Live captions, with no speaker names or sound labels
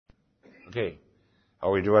Okay. How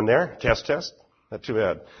are we doing there? Test, test? Not too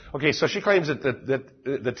bad. Okay, so she claims that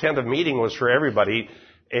the tent of meeting was for everybody,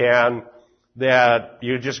 and that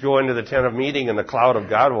you just go into the tent of meeting and the cloud of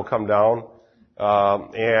God will come down,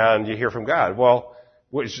 and you hear from God. Well,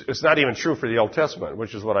 it's not even true for the Old Testament,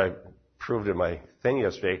 which is what I proved in my thing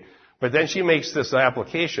yesterday. But then she makes this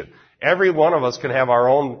application. Every one of us can have our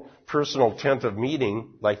own personal tent of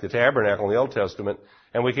meeting, like the tabernacle in the Old Testament,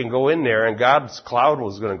 and we can go in there and God's cloud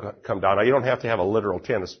was going to come down. Now, you don't have to have a literal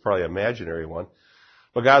tent. It's probably an imaginary one.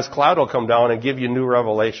 But God's cloud will come down and give you new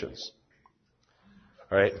revelations.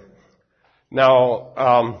 All right?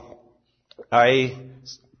 Now, I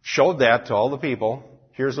showed that to all the people.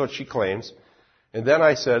 Here's what she claims. And then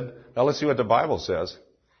I said, now let's see what the Bible says.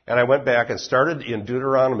 And I went back and started in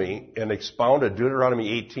Deuteronomy and expounded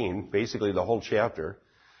Deuteronomy 18, basically the whole chapter.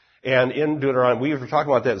 And in Deuteronomy, we were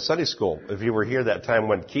talking about that in Sunday school. If you were here that time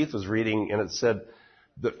when Keith was reading, and it said,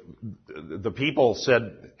 the people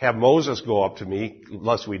said, have Moses go up to me,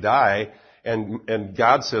 lest we die. And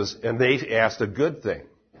God says, and they asked a good thing.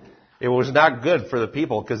 It was not good for the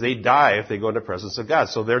people because they die if they go in the presence of God.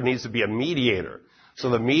 So there needs to be a mediator.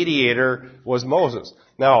 So the mediator was Moses.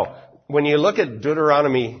 Now, when you look at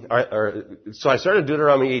Deuteronomy, so I started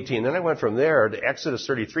Deuteronomy 18, then I went from there to Exodus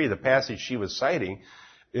 33, the passage she was citing,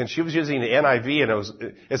 and she was using the NIV,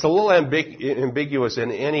 and it's a little ambiguous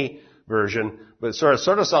in any version, but it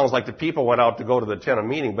sort of sounds like the people went out to go to the tent of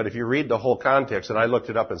meeting, but if you read the whole context, and I looked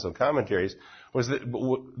it up in some commentaries, was that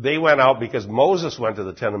they went out because Moses went to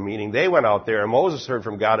the tent of meeting. They went out there, and Moses heard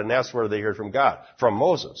from God, and that's where they heard from God, from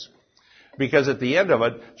Moses. Because at the end of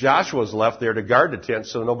it, Joshua was left there to guard the tent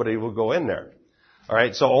so nobody would go in there. All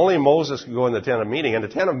right, so only Moses could go in the tent of meeting, and the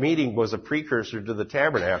tent of meeting was a precursor to the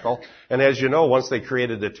tabernacle. And as you know, once they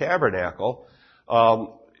created the tabernacle,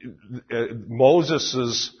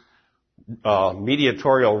 Moses's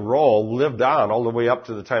mediatorial role lived on all the way up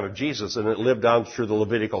to the time of Jesus, and it lived on through the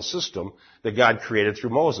Levitical system that God created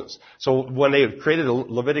through Moses. So when they created a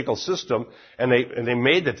Levitical system and they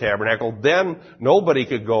made the tabernacle, then nobody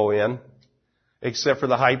could go in except for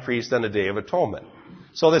the high priest on the Day of Atonement.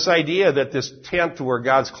 So this idea that this tent where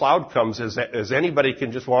God's cloud comes is anybody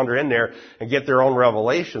can just wander in there and get their own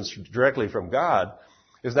revelations directly from God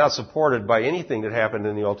is not supported by anything that happened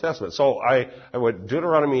in the Old Testament. So I went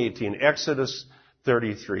Deuteronomy 18, Exodus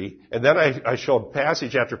 33, and then I showed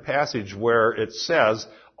passage after passage where it says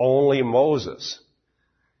only Moses.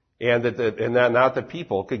 And that not the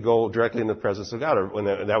people could go directly in the presence of God.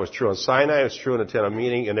 And that was true in Sinai, it was true in the tent of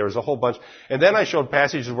meeting, and there was a whole bunch. And then I showed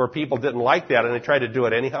passages where people didn't like that, and they tried to do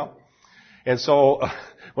it anyhow. And so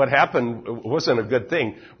what happened wasn't a good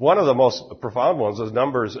thing. One of the most profound ones was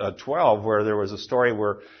Numbers 12, where there was a story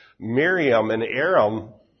where Miriam and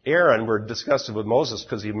Aaron were disgusted with Moses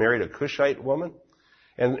because he married a Cushite woman.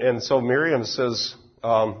 And so Miriam says,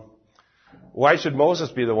 why should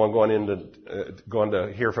Moses be the one going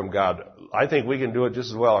to hear from God? I think we can do it just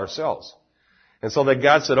as well ourselves. And so then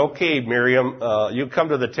God said, okay, Miriam, you come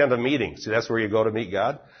to the tent of meeting. See, that's where you go to meet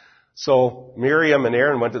God. So Miriam and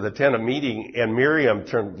Aaron went to the tent of meeting, and Miriam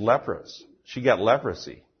turned leprous. She got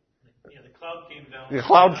leprosy. Yeah, the cloud came down. The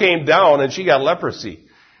cloud came down, and she got leprosy.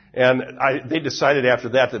 And they decided after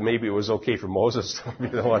that maybe it was okay for Moses to be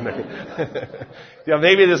the one.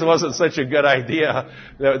 Maybe this wasn't such a good idea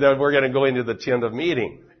that we're going to go into the tent of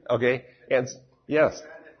meeting. Okay? And yes.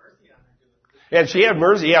 And she had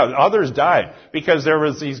mercy. Yeah, others died because there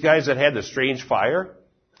was these guys that had the strange fire.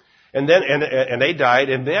 And then, and they died.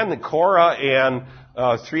 And then Korah and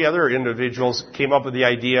three other individuals came up with the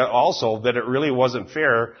idea also that it really wasn't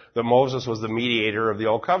fair that Moses was the mediator of the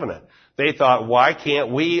Old Covenant. They thought, why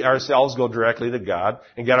can't we ourselves go directly to God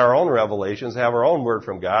and get our own revelations, have our own word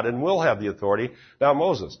from God, and we'll have the authority, not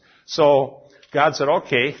Moses. So God said,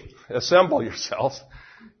 okay, assemble yourselves.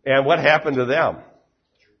 And what happened to them?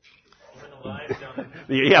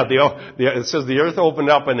 It says the earth opened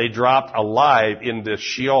up and they dropped alive into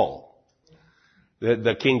Sheol.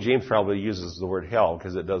 The King James probably uses the word hell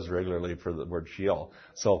because it does regularly for the word Sheol.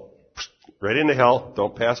 So, right into hell,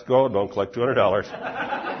 don't pass go, don't collect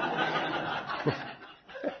 $200.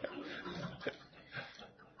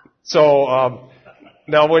 So,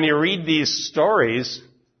 now when you read these stories,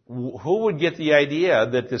 who would get the idea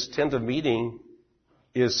that this tent of meeting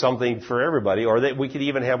is something for everybody, or that we could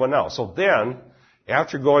even have one now? So then,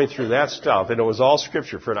 after going through that stuff, and it was all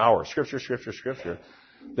Scripture for an hour, Scripture,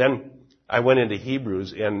 then I went into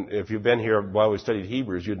Hebrews, and if you've been here while we studied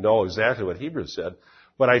Hebrews, you'd know exactly what Hebrews said.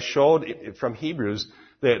 But I showed from Hebrews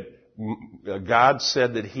that God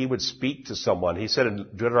said that He would speak to someone. He said in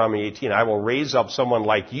Deuteronomy 18, I will raise up someone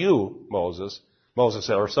like you, Moses, Moses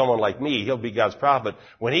said, or someone like me, he'll be God's prophet.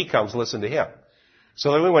 When he comes, listen to him.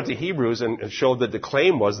 So then we went to Hebrews and showed that the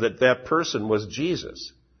claim was that that person was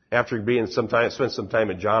Jesus. After spent some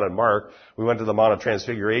time at John and Mark, we went to the Mount of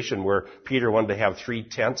Transfiguration where Peter wanted to have 3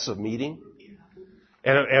 tents of meeting.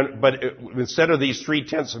 But instead of these 3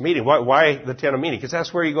 tents of meeting, why the tent of meeting? Because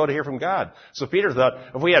that's where you go to hear from God. So Peter thought,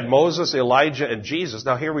 if we had Moses, Elijah, and Jesus,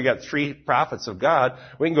 now here we got 3 prophets of God,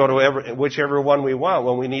 we can go to whichever one we want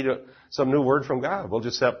when we need some new word from God. We'll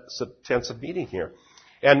just have some tents of meeting here.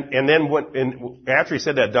 And then after he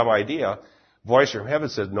said that dumb idea, voice from heaven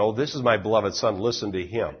said, no, this is my beloved son, listen to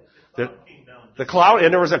him. The cloud,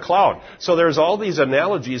 and there was a cloud. So there's all these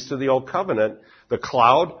analogies to the old covenant. The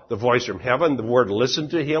cloud, the voice from heaven, the word listen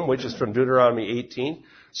to him, which is from Deuteronomy 18.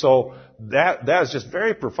 So that is just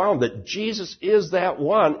very profound that Jesus is that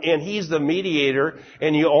one and he's the mediator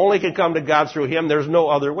and you only can come to God through him. There's no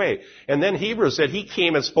other way. And then Hebrews said he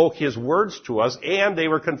came and spoke his words to us and they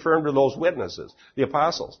were confirmed to those witnesses, the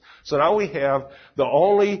apostles. So now we have the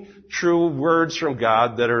only true words from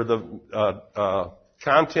God that are the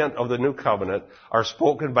content of the new covenant are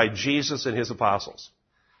spoken by Jesus and his apostles.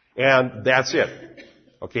 And that's it.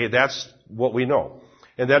 Okay, that's what we know.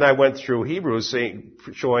 And then I went through Hebrews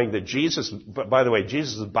showing that Jesus, by the way,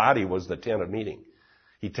 Jesus' body was the tent of meeting.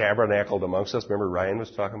 He tabernacled amongst us. Remember Ryan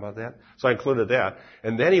was talking about that? So I included that.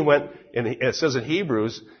 And then he went, and it says in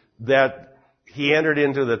Hebrews that he entered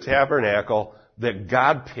into the tabernacle that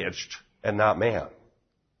God pitched and not man.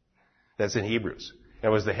 That's in Hebrews. It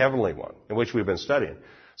was the heavenly one in which we've been studying.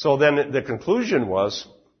 So then the conclusion was,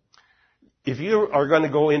 if you are going to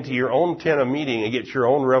go into your own tent of meeting and get your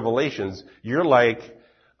own revelations, you're like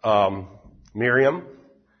Miriam,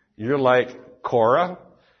 you're like Korah,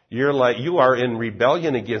 you are in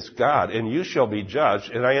rebellion against God, and you shall be judged.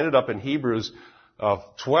 And I ended up in Hebrews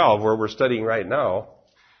 12, where we're studying right now,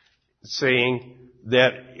 saying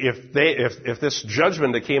that if this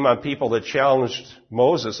judgment that came on people that challenged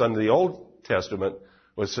Moses under the Old Testament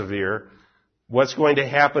was severe, what's going to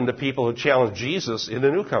happen to people who challenge Jesus in the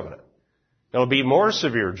New Covenant? It'll be more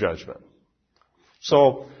severe judgment.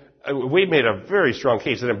 So we made a very strong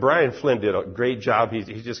case, and then Brian Flynn did a great job.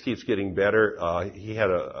 He just keeps getting better. He had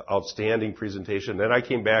an outstanding presentation. Then I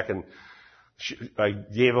came back and I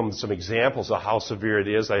gave him some examples of how severe it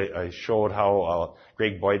is. I showed how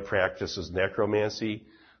Greg Boyd practices necromancy,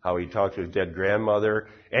 how he talked to his dead grandmother,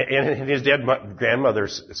 and his dead grandmother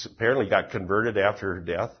apparently got converted after her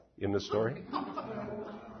death in the story.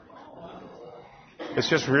 It's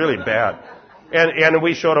just really bad. And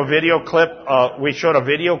we showed a video clip.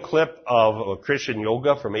 Of Christian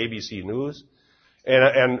yoga from ABC News,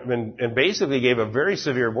 and basically gave a very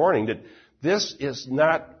severe warning that this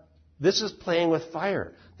is playing with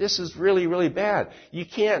fire. This is really, really bad. You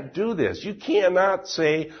can't do this. You cannot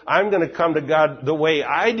say, I'm going to come to God the way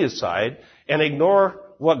I decide and ignore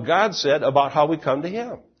what God said about how we come to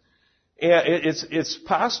him. And it's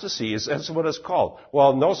apostasy. That's what it's called.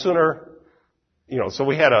 Well, no sooner. So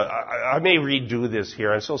we had I may redo this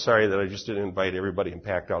here. I'm so sorry that I just didn't invite everybody and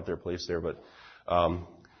packed out their place there, but,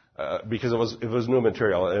 because it was new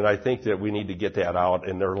material, and I think that we need to get that out,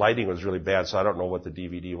 and their lighting was really bad, so I don't know what the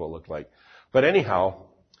DVD will look like. But anyhow,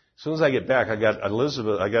 as soon as I get back, I got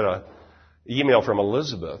an email from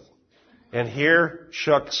Elizabeth, and here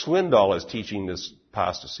Chuck Swindoll is teaching this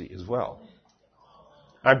apostasy as well.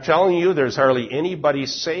 I'm telling you, there's hardly anybody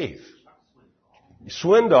safe.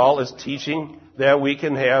 Swindoll is teaching that we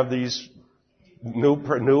can have these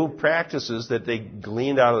new practices that they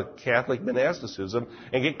gleaned out of Catholic monasticism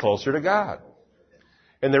and get closer to God.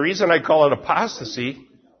 And the reason I call it apostasy,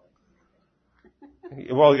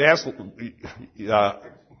 well, do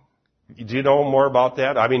you know more about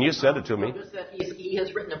that? I mean, you said it to me. Just that he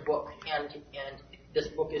has written a book, and this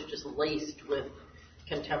book is just laced with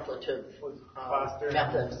contemplative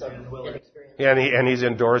methods of experience. And he's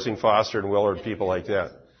endorsing Foster and Willard, people like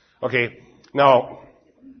that. Okay, now,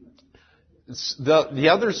 the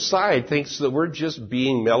other side thinks that we're just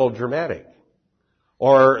being melodramatic.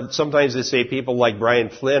 Or sometimes they say people like Brian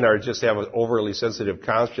Flynn just have an overly sensitive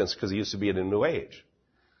conscience because he used to be in the New Age.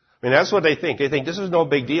 I mean, that's what they think. They think this is no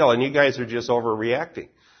big deal and you guys are just overreacting.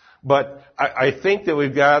 But I think that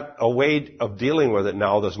we've got a way of dealing with it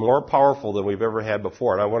now that's more powerful than we've ever had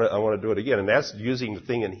before. And I want to do it again. And that's using the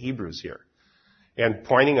thing in Hebrews here. And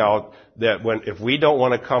pointing out that if we don't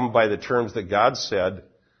want to come by the terms that God said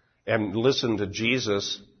and listen to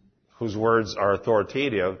Jesus, whose words are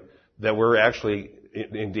authoritative, that we're actually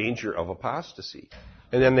in danger of apostasy.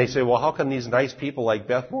 And then they say, well, how can these nice people like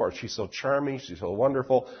Beth Moore, she's so charming, she's so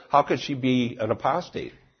wonderful, how could she be an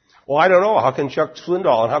apostate? Well, I don't know. How can Chuck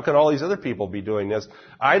Swindoll and how can all these other people be doing this?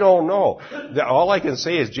 I don't know. All I can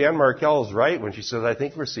say is Jan Markell is right when she says, I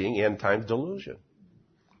think we're seeing end times delusion.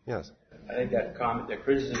 Yes. I think that comment, that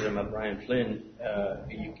criticism of Brian Flynn,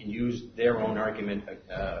 you can use their own argument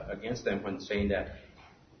against them when saying that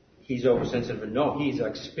he's oversensitive. No, he's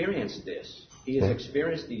experienced this. He has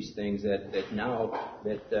experienced these things that now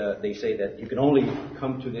they say that you can only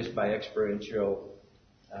come to this by experiential,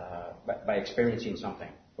 by experiencing something.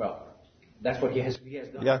 Well, that's what he has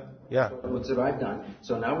done. Yeah. So that's what I've done.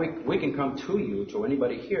 So now we can come to you, to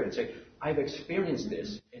anybody here, and say, I've experienced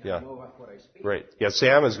this, and I know what I speak. Right. Yeah,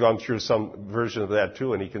 Sam has gone through some version of that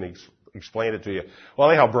too, and he can explain it to you. Well,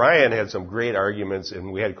 anyhow, Brian had some great arguments,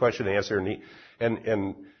 and we had question and answer,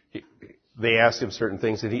 and they asked him certain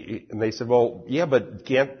things, and they said, well, yeah, but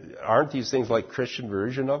aren't these things like Christian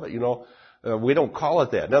version of it? We don't call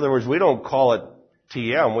it that. In other words, we don't call it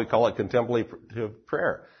TM, we call it contemplative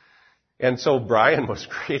prayer. And so Brian was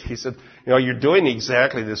great. He said, you're doing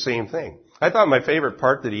exactly the same thing. I thought my favorite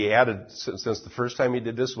part that he added since the first time he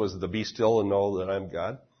did this was the be still and know that I'm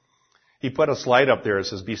God. He put a slide up there that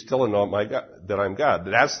says, be still and know that I'm God.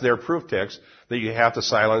 That's their proof text that you have to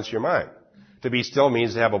silence your mind. To be still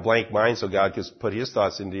means to have a blank mind so God can put His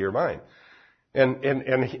thoughts into your mind.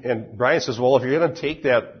 And Brian says, well, if you're going to take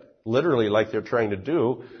that literally like they're trying to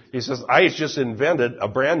do, he says, I just invented a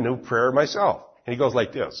brand new prayer myself. And he goes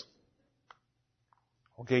like this.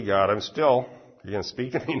 Okay, God, I'm still. You're going to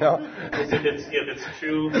speak to me now? If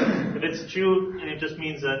it's true, and it just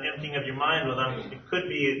means an emptying of your mind, it could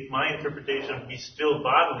be my interpretation of be still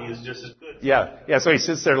bodily is just as good. Yeah. So he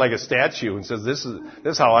sits there like a statue and says, "This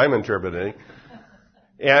is how I'm interpreting."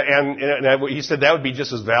 And he said that would be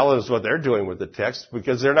just as valid as what they're doing with the text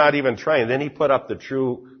because they're not even trying. Then he put up the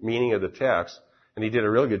true meaning of the text, and he did a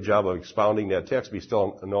really good job of expounding that text. Be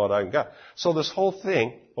still and know that I'm God. So this whole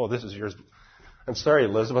thing. Oh, this is yours. I'm sorry,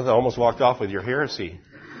 Elizabeth. I almost walked off with your heresy.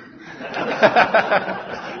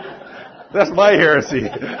 That's my heresy.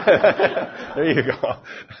 There you go.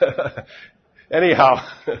 Anyhow,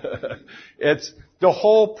 it's the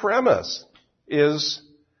whole premise is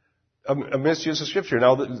a misuse of Scripture.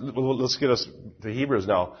 Now, let's get us to Hebrews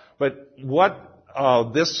now. But what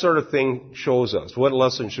this sort of thing shows us, what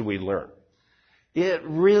lesson should we learn? It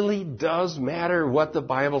really does matter what the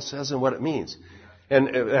Bible says and what it means.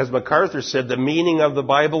 And as MacArthur said, the meaning of the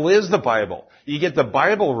Bible is the Bible. You get the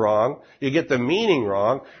Bible wrong, you get the meaning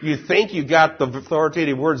wrong, you think you got the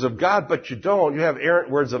authoritative words of God, but you don't. You have errant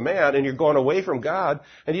words of man, and you're going away from God,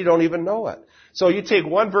 and you don't even know it. So you take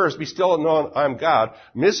one verse, be still and know I'm God,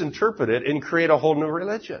 misinterpret it, and create a whole new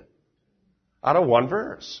religion out of one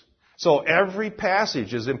verse. So every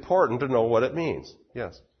passage is important to know what it means.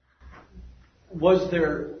 Yes. Was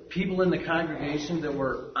there people in the congregation that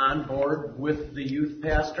were on board with the youth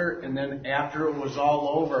pastor, and then after it was all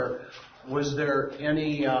over, was there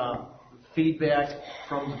any feedback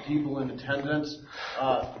from the people in attendance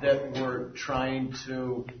that were trying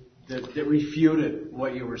to that refuted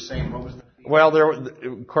what you were saying? What was the feedback? Well,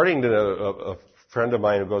 according to a friend of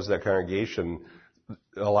mine who goes to that congregation,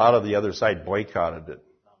 a lot of the other side boycotted it.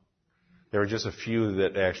 There were just a few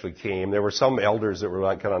that actually came. There were some elders that were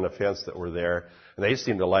kind of on the fence that were there, and they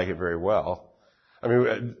seemed to like it very well. I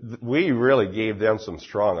mean, we really gave them some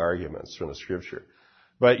strong arguments from the Scripture.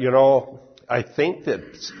 But, I think that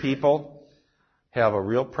people have a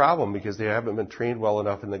real problem because they haven't been trained well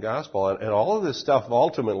enough in the gospel. And all of this stuff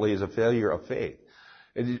ultimately is a failure of faith.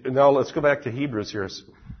 And now let's go back to Hebrews here.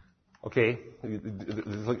 Okay, I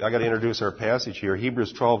got to introduce our passage here.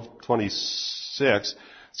 Hebrews 12:26.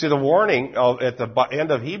 See, the warning at the end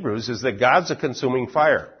of Hebrews is that God's a consuming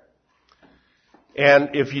fire.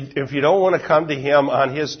 And if you don't want to come to Him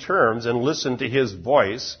on His terms and listen to His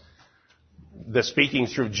voice, the speaking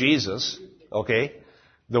through Jesus, okay,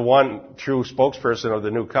 the one true spokesperson of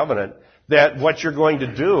the new covenant, that what you're going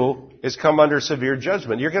to do is come under severe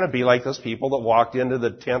judgment. You're going to be like those people that walked into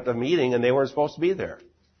the tent of meeting and they weren't supposed to be there.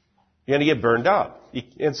 You're going to get burned up.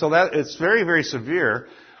 And so that it's very, very severe.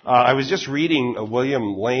 I was just reading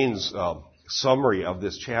William Lane's summary of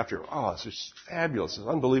this chapter. Oh, it's just fabulous. It's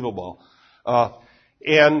unbelievable. But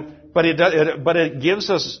it gives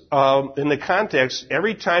us, in the context,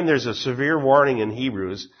 every time there's a severe warning in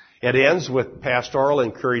Hebrews, it ends with pastoral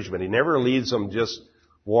encouragement. He never leaves them just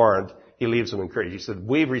warned. He leaves them encouraged. He said,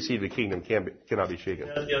 we've received the kingdom, cannot be shaken.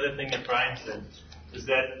 That's the other thing that Brian said, is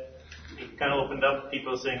that he kind of opened up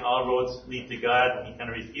people saying all roads lead to God, and he kind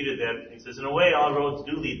of refuted that. He says, in a way, all roads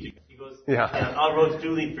do lead to God. He goes, yeah, all roads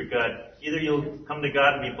do lead for God. Either you'll come to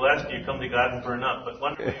God and be blessed, or you come to God and burn up. But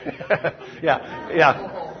one way or the other.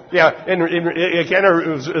 Yeah. Yeah, and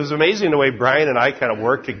it was amazing the way Brian and I kind of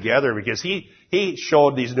worked together, because he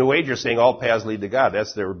showed these New Agers saying all paths lead to God.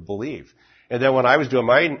 That's their belief. And then when I was doing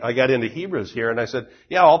mine, I got into Hebrews here, and I said,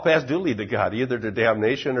 yeah, all paths do lead to God, either to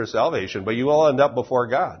damnation or salvation, but you will end up before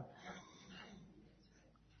God.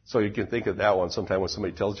 So you can think of that one sometime when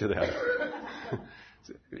somebody tells you that.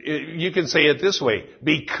 You can say it this way: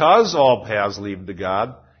 because all paths lead to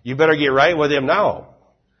God, you better get right with Him now.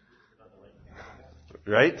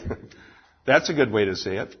 Right? That's a good way to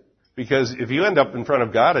say it. Because if you end up in front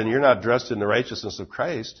of God and you're not dressed in the righteousness of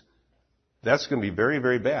Christ, that's going to be very,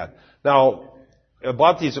 very bad. Now,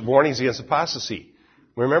 about these warnings against apostasy.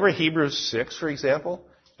 Remember Hebrews 6, for example?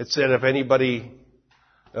 It said if anybody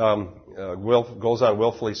goes on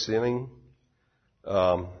willfully sinning.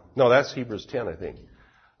 No, that's Hebrews 10, I think.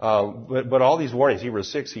 But all these warnings,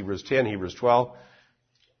 Hebrews 6, Hebrews 10, Hebrews 12,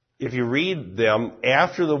 if you read them,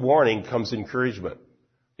 after the warning comes encouragement.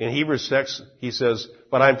 In Hebrews 6, he says,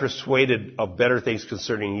 but I'm persuaded of better things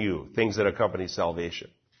concerning you, things that accompany salvation.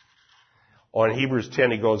 Or in Hebrews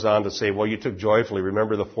 10, he goes on to say, well, you took joyfully,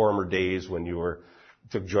 remember the former days when you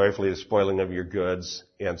took joyfully the spoiling of your goods,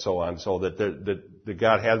 and so on, so that the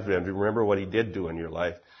God has been. Remember what He did do in your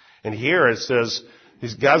life. And here it says,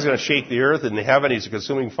 God's going to shake the earth and the heaven, He's a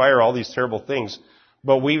consuming fire, all these terrible things.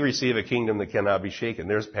 But we receive a kingdom that cannot be shaken.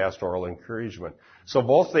 There's pastoral encouragement. So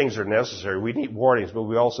both things are necessary. We need warnings, but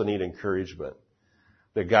we also need encouragement.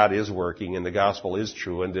 That God is working and the gospel is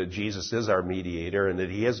true and that Jesus is our mediator and that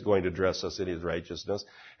He is going to dress us in His righteousness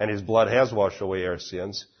and His blood has washed away our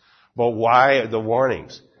sins. But why the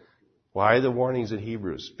warnings? Why the warnings in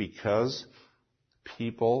Hebrews? Because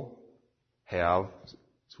people have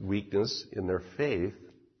weakness in their faith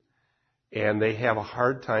and they have a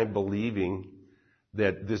hard time believing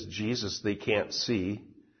that this Jesus they can't see,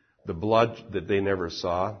 the blood that they never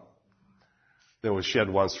saw, that was shed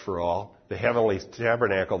once for all, the heavenly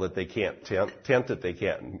tabernacle that they can't tent that they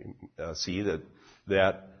can't see,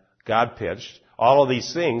 that God pitched, all of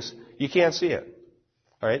these things, you can't see it.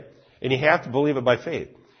 All right? And you have to believe it by faith.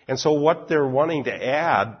 And so what they're wanting to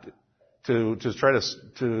add to try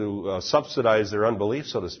to subsidize their unbelief,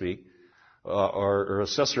 so to speak, or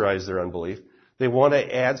accessorize their unbelief, they want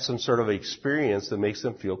to add some sort of experience that makes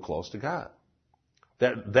them feel close to God.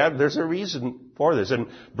 That there's a reason for this. And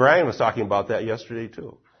Brian was talking about that yesterday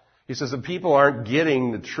too. He says that people aren't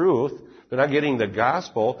getting the truth. They're not getting the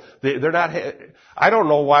gospel. They're not. I don't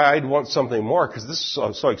know why I'd want something more, because this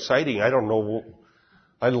is so exciting. I don't know.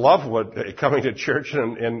 I love coming to church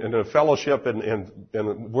and a fellowship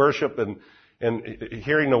and worship and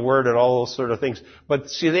hearing the word and all those sort of things. But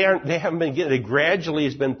see, they haven't been getting it. Gradually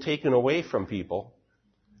has been taken away from people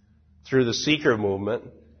through the seeker movement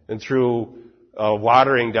and through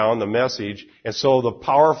watering down the message. And so the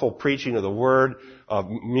powerful preaching of the word,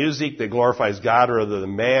 music that glorifies God rather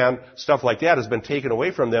than man, stuff like that has been taken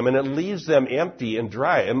away from them, and it leaves them empty and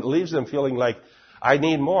dry. It leaves them feeling like, I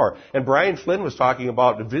need more. And Brian Flynn was talking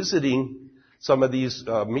about visiting some of these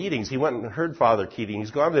meetings. He went and heard Father Keating.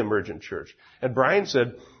 He's gone to the Emergent Church. And Brian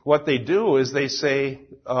said what they do is they say,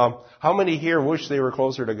 how many here wish they were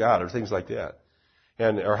closer to God, or things like that.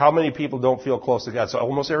 Or how many people don't feel close to God. So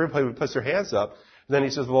almost everybody puts their hands up. And then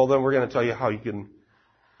he says, well, then we're going to tell you how you can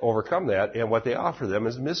overcome that. And what they offer them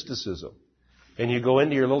is mysticism. And you go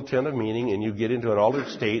into your little tent of meeting and you get into an altered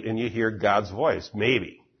state and you hear God's voice.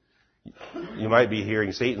 Maybe. You might be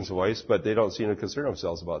hearing Satan's voice, but they don't seem to concern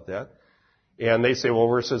themselves about that. And they say, well,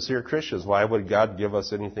 we're sincere Christians. Why would God give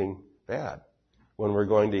us anything bad when we're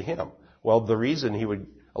going to Him? Well, the reason He would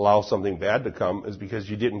allow something bad to come is because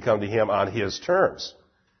you didn't come to Him on His terms.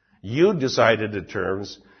 You decided the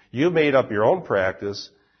terms. You made up your own practice.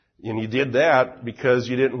 And you did that because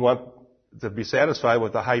you didn't want to be satisfied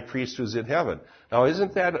with the high priest who's in heaven. Now,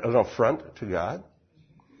 isn't that an affront to God?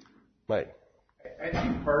 Mike. I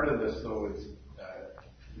think part of this, though, is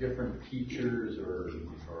different teachers or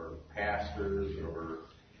pastors or,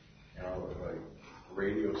 like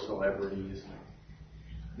radio celebrities.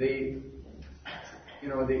 They've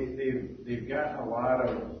gotten a lot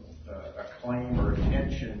of acclaim or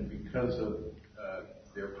attention because of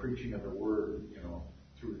their preaching of the word,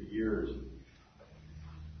 through the years.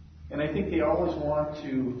 And I think they always want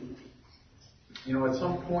to, at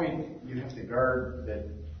some point you have to guard that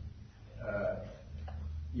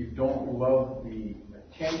you don't love the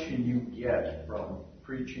attention you get from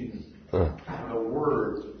preaching the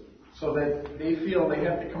word, so that they feel they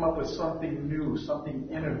have to come up with something new, something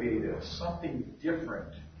innovative, something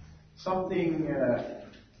different, something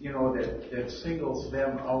that singles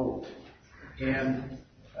them out. And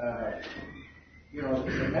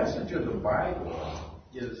the message of the Bible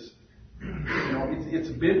is It's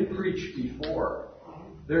been preached before.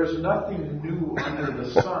 There's nothing new under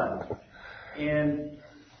the sun. And,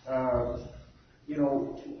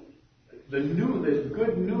 the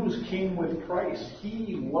good news came with Christ.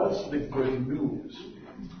 He was the good news.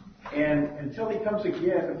 And until He comes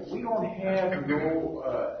again, we don't have no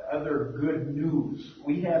other good news.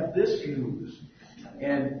 We have this news.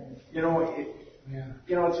 And,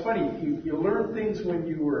 it's funny. You learn things when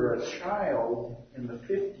you were a child in the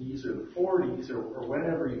 50s or the 40s or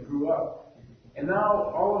whenever you grew up. And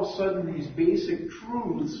now, all of a sudden, these basic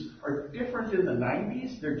truths are different in the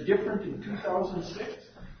 90s. They're different in 2006.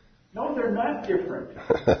 No, they're not different.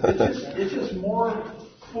 It's just more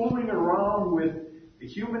fooling around with the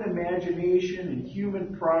human imagination and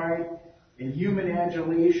human pride and human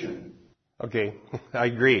adulation. Okay, I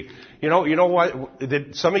agree. You know what?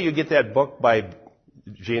 Did some of you get that book by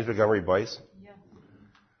James Montgomery Boyce? Yeah.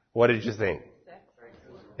 What did you think?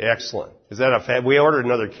 Excellent. Is that a we ordered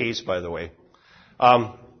another case, by the way.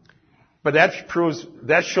 But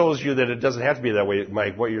that shows you that it doesn't have to be that way,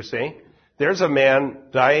 Mike, what you're saying. There's a man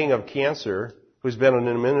dying of cancer who's been in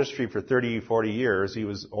the ministry for 30, 40 years. He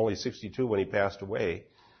was only 62 when he passed away.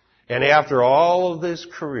 And after all of his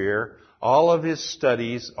career, all of his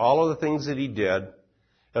studies, all of the things that he did,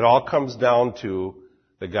 it all comes down to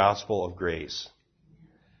the gospel of grace.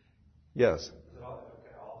 Yes?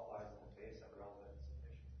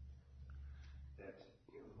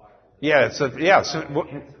 Yeah,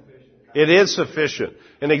 it is sufficient.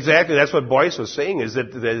 And exactly, that's what Boyce was saying, is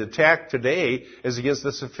that the attack today is against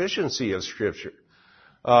the sufficiency of Scripture.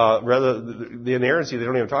 Rather, the inerrancy, they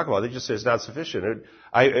don't even talk about it. They just say it's not sufficient.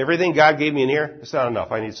 Everything God gave me in here, it's not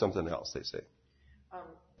enough. I need something else, they say.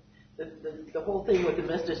 The whole thing with the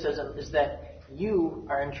mysticism is that you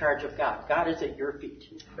are in charge of God. God is at your feet.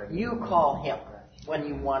 You call Him when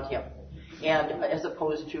you want Him. And as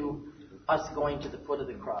opposed to us going to the foot of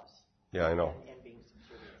the cross. Yeah, I know.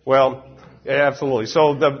 Well, absolutely.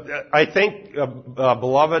 So I think,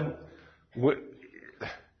 beloved,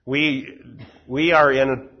 we are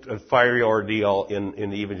in a fiery ordeal in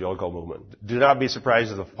the evangelical movement. Do not be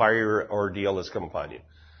surprised at the fiery ordeal that's come upon you.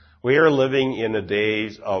 We are living in the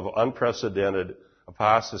days of unprecedented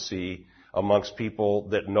apostasy amongst people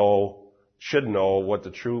that should know what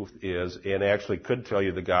the truth is and actually could tell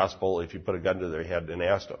you the gospel if you put a gun to their head and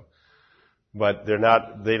asked them. But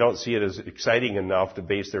they don't see it as exciting enough to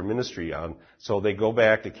base their ministry on. So they go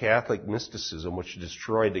back to Catholic mysticism, which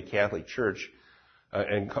destroyed the Catholic Church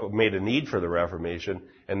and made a need for the Reformation.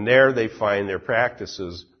 And there they find their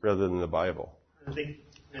practices rather than the Bible. I think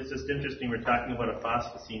it's just interesting we're talking about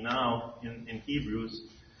apostasy now in Hebrews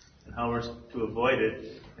and how we're to avoid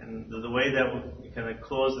it. And the way that we kind of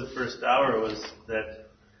closed the first hour was that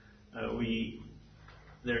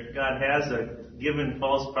God has given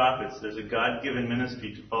false prophets. There's a God-given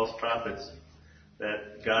ministry to false prophets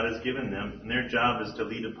that God has given them, and their job is to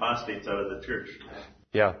lead apostates out of the church.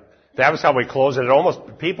 Yeah, that was how we closed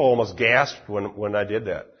it. People almost gasped when I did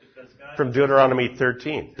that. From Deuteronomy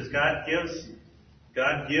 13. Because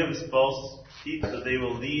God gives false people that they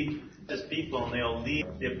will lead His people, and they'll lead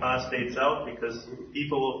the apostates out because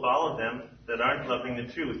people will follow them that aren't loving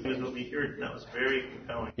the truth. Here's what we heard, and that was very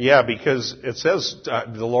compelling. Yeah, because it says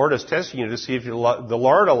the Lord is testing you to see if you love. The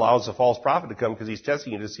Lord allows the false prophet to come because He's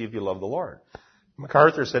testing you to see if you love the Lord.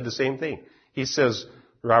 MacArthur said the same thing. He says,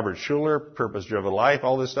 Robert Schuller, purpose-driven life,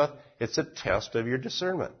 all this stuff, it's a test of your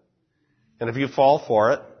discernment. And if you fall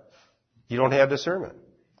for it, you don't have discernment.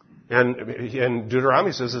 And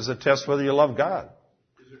Deuteronomy says it's a test whether you love God.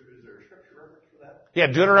 Is there a scripture reference for that? Yeah,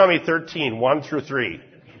 Deuteronomy 13, 1 through 3.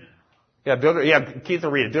 Keith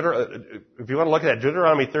will read it. If you want to look at that,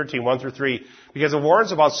 Deuteronomy 13, 1 through 3, because it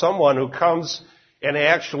warns about someone who comes and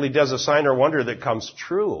actually does a sign or wonder that comes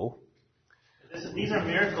true. These are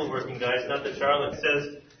miracle working guys, not the charlatan. It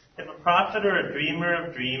says, if a prophet or a dreamer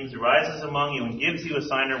of dreams arises among you and gives you a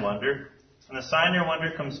sign or wonder, and the sign or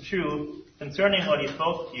wonder comes true concerning what he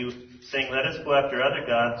spoke to you, saying, let us go after other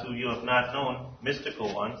gods who you have not known,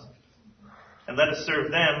 mystical ones, and let us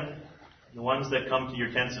serve them, the ones that come to your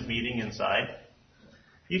tents of meeting inside.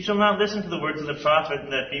 You shall not listen to the words of the prophet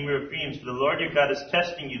and that dreamer of dreams, for the Lord your God is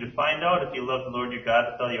testing you to find out if you love the Lord your God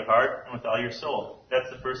with all your heart and with all your soul. That's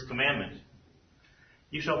the first commandment.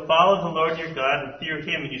 You shall follow the Lord your God and fear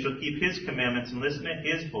Him, and you shall keep His commandments and listen to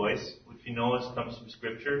His voice, which you know comes from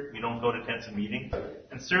Scripture. We don't go to tents of meeting,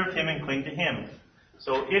 and serve Him and cling to Him.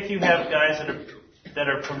 So if you have guys that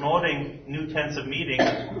are promoting new tents of meeting,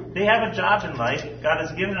 they have a job in life. God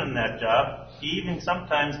has given them that job. He even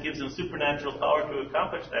sometimes gives them supernatural power to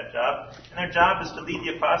accomplish that job. And their job is to lead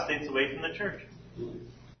the apostates away from the church.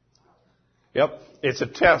 Yep. It's a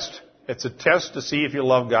test It's a test to see if you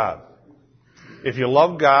love God. If you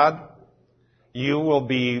love God, you will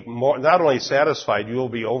be not only satisfied, you will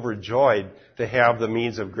be overjoyed to have the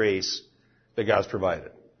means of grace that God's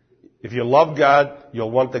provided. If you love God,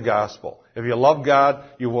 you'll want the gospel. If you love God,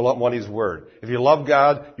 you will want His Word. If you love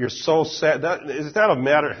God, you're so sad. It's not a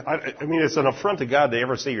matter, I mean, it's an affront to God to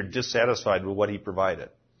ever say you're dissatisfied with what He provided.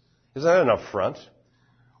 Is that an affront?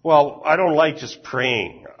 Well, I don't like just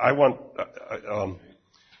praying. I want,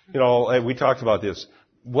 we talked about this.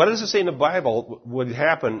 What does it say in the Bible would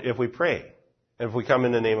happen if we pray? And if we come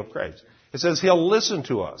in the name of Christ? It says He'll listen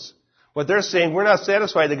to us. What they're saying, we're not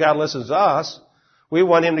satisfied that God listens to us. We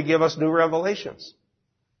want Him to give us new revelations.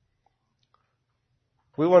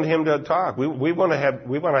 We want Him to talk. We want to have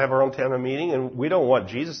our own tent of meeting, and we don't want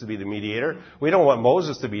Jesus to be the mediator. We don't want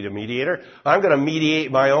Moses to be the mediator. I'm going to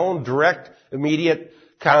mediate my own direct, immediate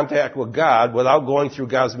contact with God without going through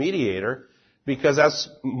God's mediator, because that's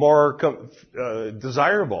more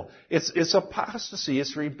desirable. It's apostasy.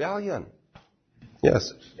 It's rebellion.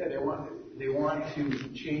 Yes. Yeah, they want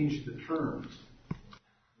to change the terms.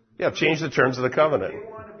 Yeah, change the terms of the covenant. They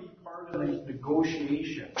want to be part of the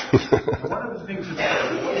negotiation. One of the things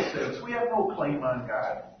that the Lord says, we have no claim on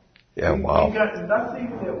God. Yeah, wow. We've got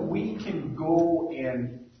nothing that we can go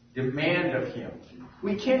and demand of Him.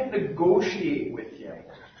 We can't negotiate with Him.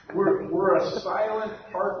 We're a silent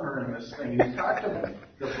partner in this thing. He talked about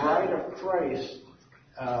the bride of Christ.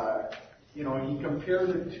 He compared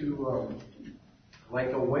it to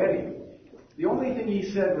like a wedding. The only thing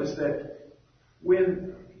he said was that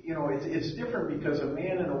when, it's different because a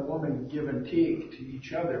man and a woman give and take to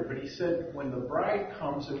each other. But he said when the bride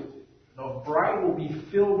comes, the bride will be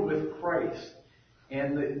filled with Christ.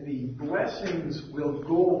 And the blessings will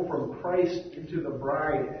go from Christ into the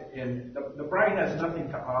bride. And the bride has nothing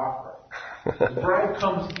to offer. The bride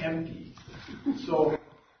comes empty. So,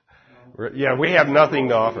 yeah, we have nothing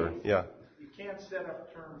to offer. Yeah. You can't set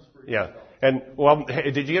up terms for yourself. Yeah. And, well,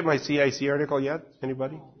 did you get my CIC article yet?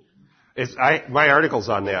 Anybody? My article's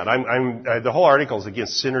on that. The whole article's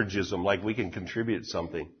against synergism, like we can contribute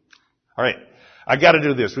something. All right. I gotta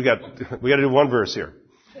do this. We gotta do one verse here.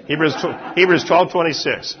 Hebrews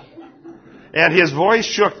 12:26. And His voice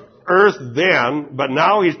shook earth then, but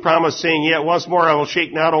now He's promised, saying, yet once more I will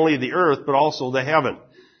shake not only the earth, but also the heaven.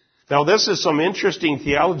 Now this is some interesting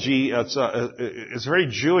theology. It's a very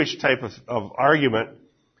Jewish type of argument.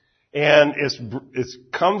 And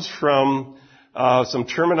it comes from some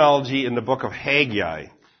terminology in the book of Haggai.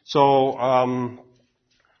 So,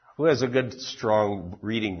 who has a good, strong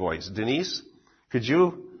reading voice? Denise, could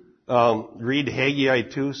you read Haggai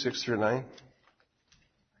 2:6-9?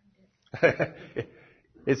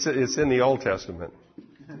 It's in the Old Testament.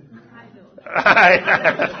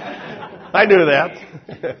 I knew that.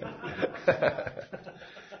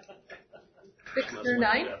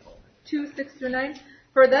 6-9? 2:6-9?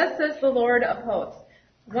 For thus says the Lord of hosts,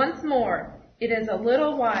 once more, it is a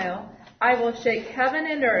little while, I will shake heaven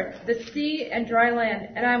and earth, the sea and dry land,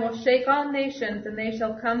 and I will shake all nations, and they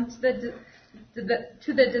shall come to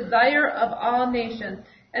the desire of all nations,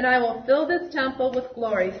 and I will fill this temple with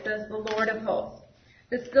glory, says the Lord of hosts.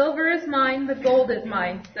 The silver is mine, the gold is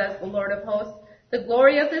mine, says the Lord of hosts. The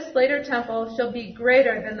glory of this later temple shall be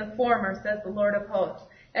greater than the former, says the Lord of hosts.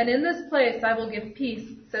 And in this place I will give peace,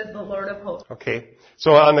 says the Lord of hosts. Okay.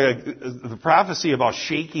 So on the prophecy about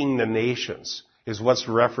shaking the nations is what's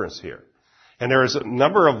referenced here. And there is a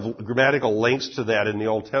number of grammatical links to that in the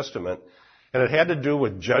Old Testament. And it had to do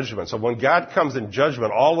with judgment. So when God comes in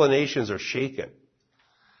judgment, all the nations are shaken.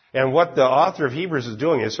 And what the author of Hebrews is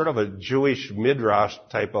doing is sort of a Jewish midrash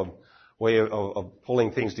type of way of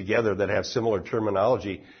pulling things together that have similar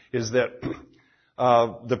terminology, is that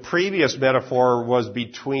the previous metaphor was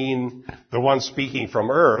between the one speaking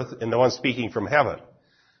from earth and the one speaking from heaven.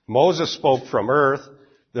 Moses spoke from earth.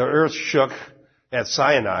 The earth shook at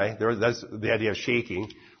Sinai. That's the idea of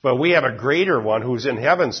shaking. But we have a greater one who's in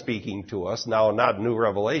heaven speaking to us, now not new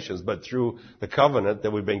revelations, but through the covenant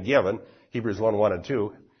that we've been given, Hebrews 1:1 and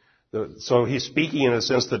 2. So he's speaking in a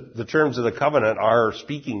sense that the terms of the covenant are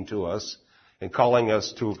speaking to us and calling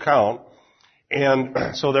us to account.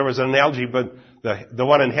 And so there was an analogy, but the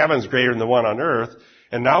one in heaven is greater than the one on earth.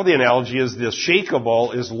 And now the analogy is the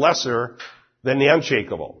shakeable is lesser than the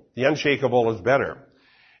unshakable. The unshakable is better.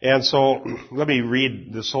 And so let me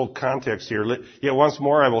read this whole context here. Yet once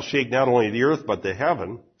more I will shake not only the earth but the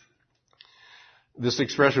heaven. This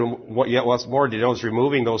expression, yet once more, denotes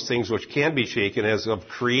removing those things which can be shaken as of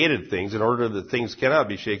created things in order that things cannot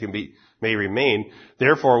be shaken may remain.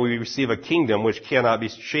 Therefore we receive a kingdom which cannot be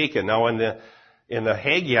shaken. Now in the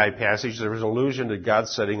Haggai passage there was an allusion to God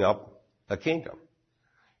setting up a kingdom.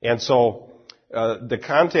 And so, the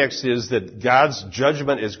context is that God's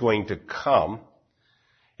judgment is going to come,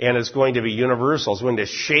 and it's going to be universal. It's going to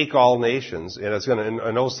shake all nations, and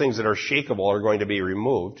and those things that are shakeable are going to be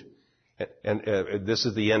removed. And this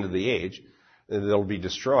is the end of the age. They'll be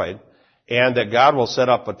destroyed. And that God will set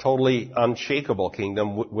up a totally unshakable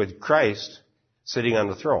kingdom with Christ sitting on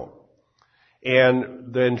the throne.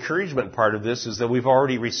 And the encouragement part of this is that we've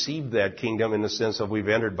already received that kingdom in the sense of we've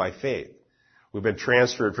entered by faith. We've been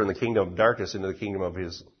transferred from the kingdom of darkness into the kingdom of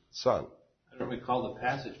His Son. I don't recall the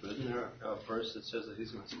passage, but isn't there a verse that says that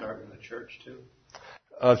He's going to start in the church too?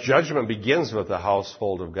 Judgment begins with the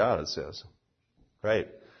household of God, it says. Right.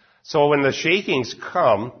 So when the shakings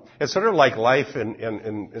come, it's sort of like life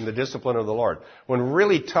in the discipline of the Lord. When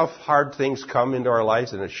really tough, hard things come into our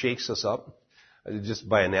lives and it shakes us up, just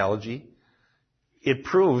by analogy, it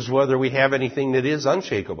proves whether we have anything that is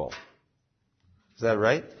unshakable. Is that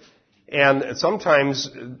right? And sometimes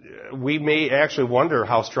we may actually wonder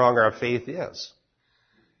how strong our faith is.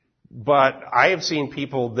 But I have seen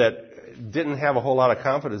people that didn't have a whole lot of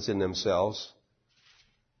confidence in themselves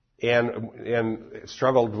and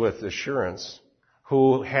struggled with assurance,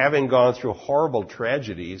 who, having gone through horrible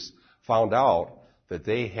tragedies, found out that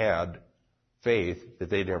they had faith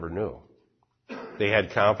that they never knew. They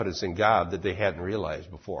had confidence in God that they hadn't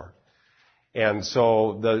realized before. And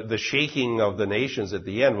so the shaking of the nations at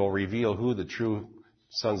the end will reveal who the true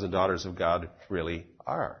sons and daughters of God really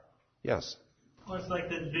are. Yes? Well, it's like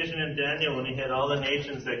the vision in Daniel when he had all the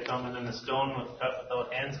nations that come, and then the stone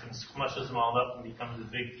without hands smushes them all up and becomes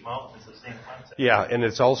a big mountain. It's the same concept. Yeah, and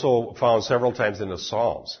it's also found several times in the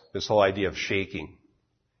Psalms, this whole idea of shaking,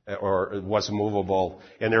 or what's movable,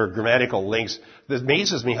 and there are grammatical links. It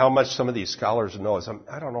amazes me how much some of these scholars know.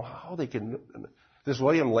 I don't know how they can. This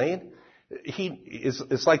William Lane,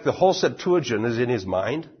 it's like the whole Septuagint is in his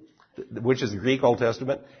mind, which is the Greek Old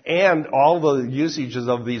Testament, and all the usages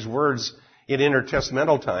of these words in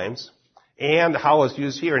intertestamental times, and how it's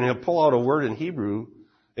used here. And he'll pull out a word in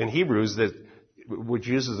Hebrews which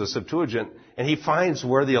uses the Septuagint, and he finds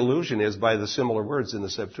where the allusion is by the similar words in the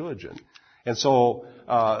Septuagint. And so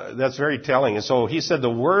that's very telling. And so he said the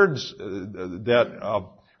words that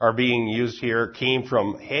are being used here came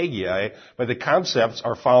from Haggai, but the concepts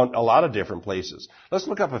are found a lot of different places. Let's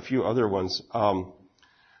look up a few other ones.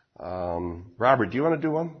 Robert, do you want to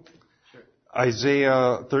do one? Sure.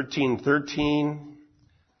 Isaiah 13:13.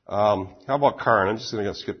 How about Karen? I'm just going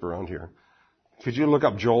to skip around here. Could you look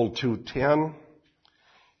up Joel 2:10?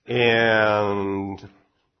 And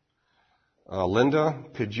Linda,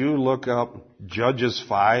 could you look up Judges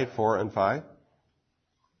 5:4 and 5?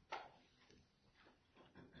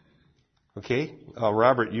 Okay.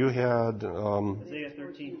 Robert, you had Isaiah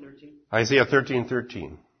 13:13. Isaiah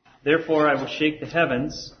 13:13. Therefore I will shake the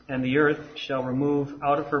heavens, and the earth shall remove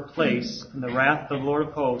out of her place in the wrath of the Lord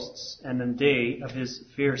of hosts, and in the day of His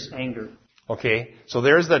fierce anger. Okay, so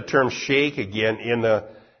there's that term "shake" again in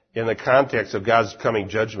the context of God's coming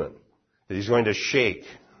judgment, that He's going to shake,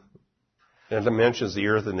 and it mentions the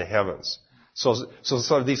earth and the heavens. So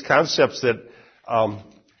these concepts that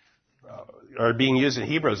are being used in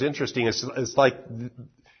Hebrew is interesting. It's like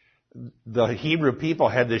the Hebrew people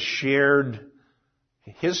had this shared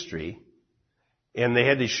history, and they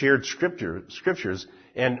had these shared scriptures,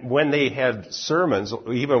 and when they had sermons,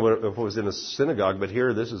 even if it was in a synagogue, but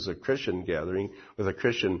here this is a Christian gathering with a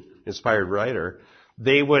Christian-inspired writer,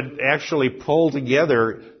 they would actually pull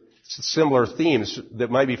together similar themes that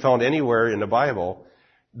might be found anywhere in the Bible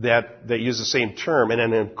that use the same term, and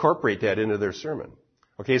then incorporate that into their sermon.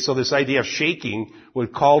 Okay, so this idea of shaking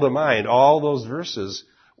would call to mind all those verses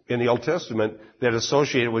in the Old Testament that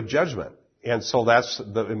associate it with judgment. And so that's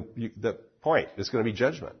the point. It's going to be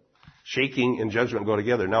judgment. Shaking and judgment go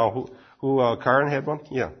together. Now, Karen had one?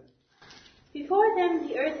 Yeah. Before them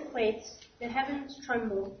the earth quakes, the heavens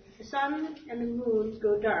tremble, the sun and the moon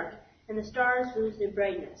go dark, and the stars lose their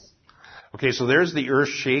brightness. Okay, so there's the earth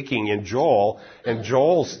shaking in Joel, and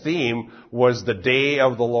Joel's theme was the day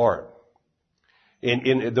of the Lord.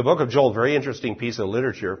 In the book of Joel, very interesting piece of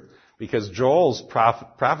literature, because Joel's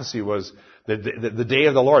prophecy was the day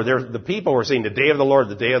of the Lord. The people were saying the day of the Lord,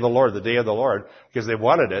 the day of the Lord, the day of the Lord, because they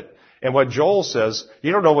wanted it. And what Joel says,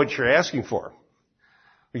 you don't know what you're asking for,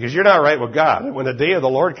 because you're not right with God. When the day of the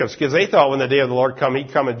Lord comes, because they thought when the day of the Lord comes,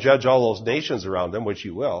 He'd come and judge all those nations around them, which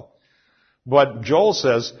He will. But Joel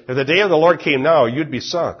says, if the day of the Lord came now, you'd be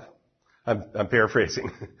sunk. I'm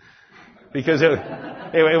paraphrasing. Because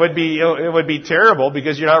it would be terrible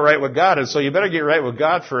because you're not right with God. And so you better get right with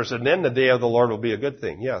God first, and then the day of the Lord will be a good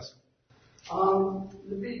thing. Yes?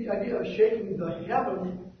 The idea of shaking the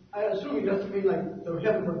heaven, I assume he doesn't mean like the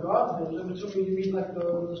heaven where God lives. I'm assuming he means like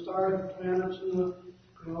the stars, the planets, and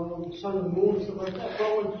the sun and the moon and stuff like that.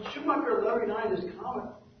 Well, when Schumacher 1109 is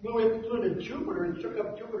comet, we went to it in Jupiter and shook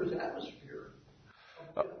up Jupiter's atmosphere.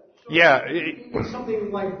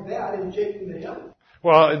 Something like that in shaking the heavens.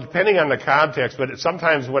 Well, depending on the context, but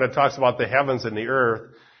sometimes when it talks about the heavens and the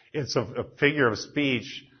earth, it's a figure of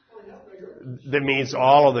speech that means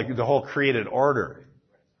all of the whole created order.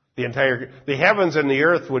 The heavens and the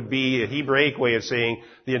earth would be a Hebraic way of saying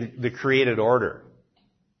the created order.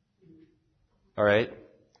 All right?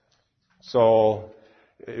 So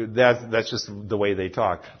that's just the way they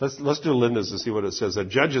talk. Let's do Linda's to see what it says.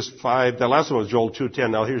 Judges 5, that last one was Joel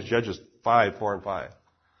 2:10. Now here's Judges 5, 4 and 5.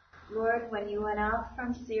 Lord, when you went out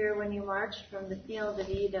from Seir, when you marched from the field of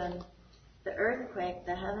Edom, the earth quaked,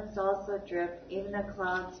 the heavens also dripped, even the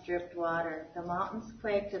clouds dripped water. The mountains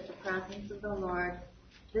quaked at the presence of the Lord,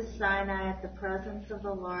 this Sinai at the presence of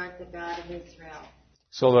the Lord, the God of Israel.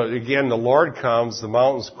 So again, the Lord comes, the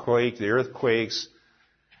mountains quake, the earth quakes,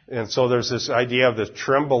 and so there's this idea of the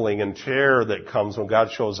trembling and terror that comes when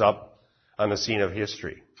God shows up on the scene of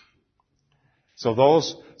history. So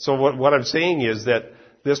what I'm saying is that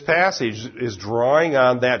this passage is drawing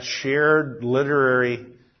on that shared literary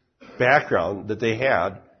background that they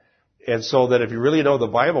had, and so that if you really know the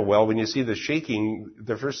Bible well, when you see the shaking,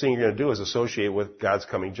 the first thing you're going to do is associate with God's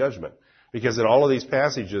coming judgment. Because in all of these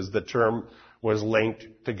passages, the term was linked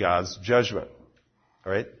to God's judgment.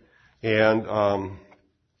 All right? And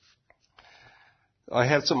I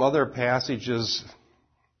had some other passages.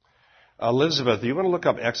 Elizabeth, do you want to look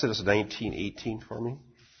up Exodus 19:18 for me?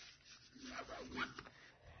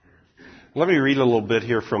 Let me read a little bit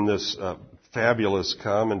here from this fabulous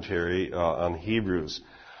commentary on Hebrews.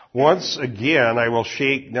 Once again, I will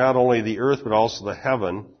shake not only the earth, but also the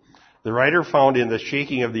heaven. The writer found in the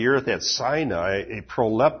shaking of the earth at Sinai a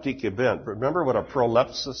proleptic event. Remember what a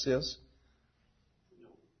prolepsis is?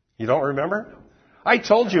 You don't remember? I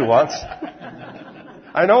told you once.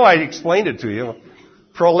 I know I explained it to you.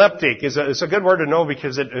 Proleptic is a good word to know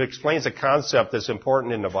because it explains a concept that's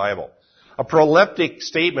important in the Bible. A proleptic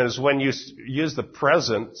statement is when you use the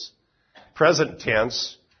present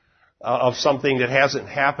tense of something that hasn't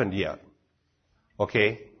happened yet.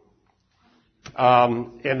 Okay?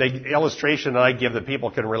 And the illustration that I give that people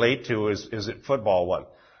can relate to is a football one.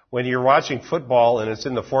 When you're watching football and it's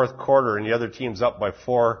in the fourth quarter and the other team's up by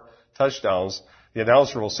 4 touchdowns, the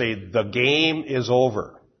announcer will say, the game is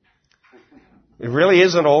over. It really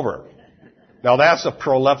isn't over. Now that's a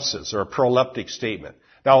prolepsis or a proleptic statement.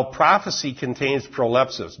 Now prophecy contains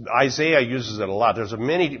prolepsis. Isaiah uses it a lot. There's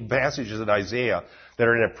many passages in Isaiah that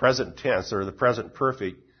are in a present tense or the present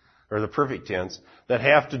perfect or the perfect tense that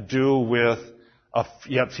have to do with a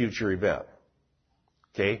yet future event.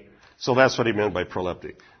 Okay? So that's what he meant by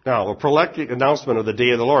proleptic. Now, a proleptic announcement of the day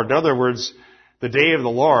of the Lord. In other words, the day of the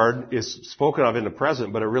Lord is spoken of in the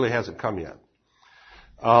present, but it really hasn't come yet.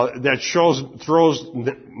 That throws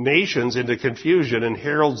nations into confusion and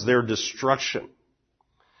heralds their destruction.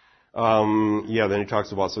 Then he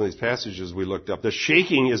talks about some of these passages we looked up. The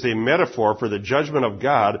shaking is a metaphor for the judgment of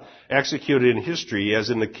God executed in history, as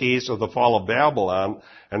in the case of the fall of Babylon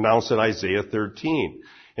announced in Isaiah 13.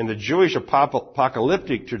 In the Jewish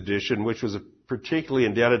apocalyptic tradition, which was particularly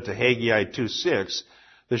indebted to Haggai 2:6,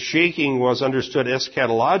 the shaking was understood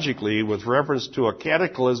eschatologically with reference to a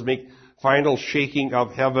cataclysmic final shaking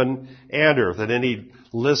of heaven and earth. And then he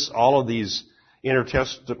lists all of these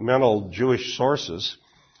intertestamental Jewish sources.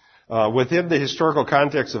 Within the historical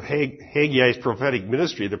context of Haggai's prophetic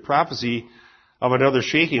ministry, the prophecy of another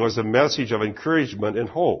shaking was a message of encouragement and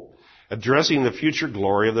hope, addressing the future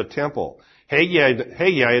glory of the temple.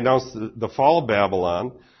 Haggai announced the fall of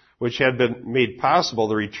Babylon, which had been made possible,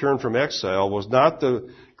 the return from exile, was not the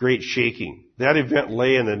great shaking. That event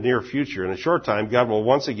lay in the near future. In a short time, God will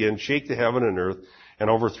once again shake the heaven and earth and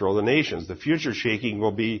overthrow the nations. The future shaking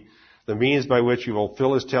will be the means by which he will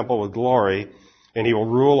fill his temple with glory, and he will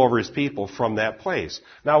rule over his people from that place.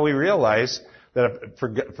 Now we realize that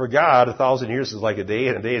for God, 1,000 years is like a day,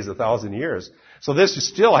 and a day is 1,000 years. So this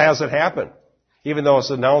still hasn't happened. Even though it's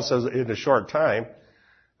announced in a short time,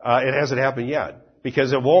 it hasn't happened yet.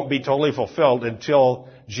 Because it won't be totally fulfilled until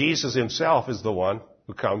Jesus himself is the one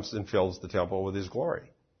who comes and fills the temple with his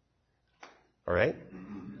glory. All right?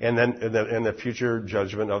 And then in the future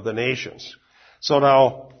judgment of the nations. So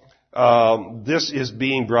now, this is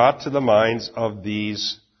being brought to the minds of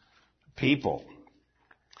these people.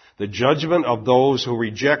 The judgment of those who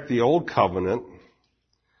reject the old covenant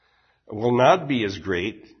will not be as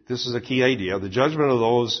great. This is a key idea. The judgment of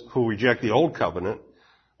those who reject the old covenant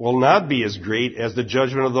will not be as great as the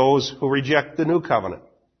judgment of those who reject the new covenant.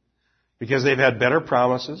 because they've had better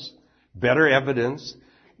promises, better evidence.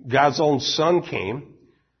 God's own Son came.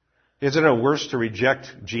 Isn't it worse to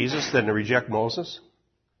reject Jesus than to reject Moses?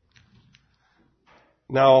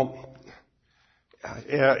 Now,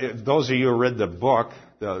 those of you who read the book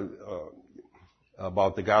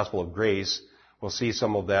about the gospel of grace will see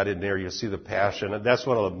some of that in there. You'll see the passion. And that's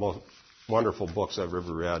one of the most wonderful books I've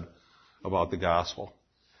ever read about the gospel.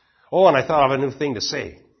 Oh, and I thought of a new thing to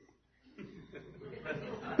say.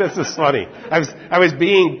 This is funny. I was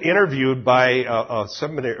being interviewed by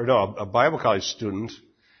a Bible college student.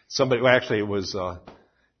 Somebody, well, actually, it was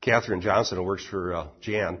Catherine Johnson, who works for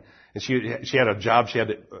Jan. And she had a job.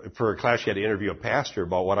 For a class, she had to interview a pastor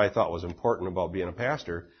about what I thought was important about being a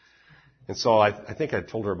pastor. And so I think I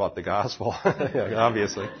told her about the gospel,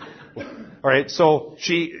 obviously. All right. So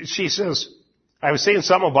she says, I was saying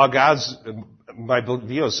something about my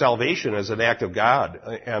view of salvation as an act of God,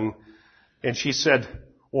 and she said,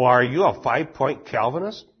 "Well, are you a 5-point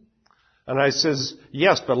Calvinist?" And I says,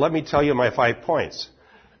 "Yes, but let me tell you my 5 points: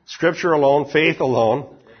 Scripture alone, faith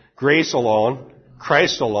alone, grace alone,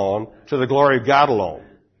 Christ alone, to the glory of God alone."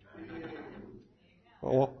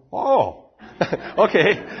 Oh.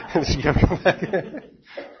 Okay.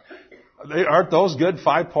 Aren't those good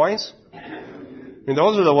 5 points? I mean,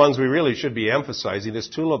 those are the ones we really should be emphasizing. This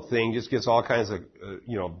tulip thing just gets all kinds of,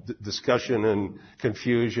 discussion and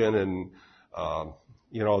confusion, and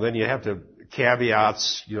then you have to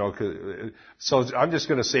caveats, So I'm just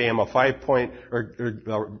going to say I'm a 5-point,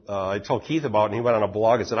 I told Keith about it, and he went on a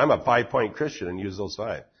blog and said, I'm a 5-point Christian, and used those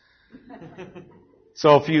 5.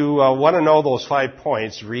 So if you want to know those 5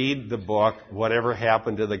 points, read the book, Whatever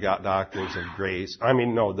Happened to the Doctrines of Grace.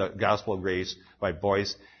 The Gospel of Grace by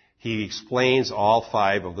Boyce. He explains all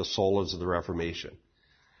 5 of the solas of the Reformation.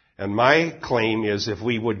 And my claim is if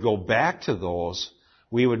we would go back to those,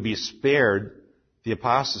 we would be spared the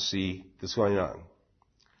apostasy that's going on.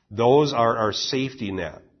 Those are our safety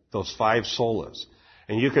net, those 5 solas.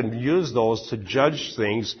 And you can use those to judge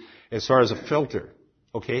things as far as a filter.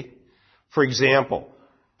 Okay? For example,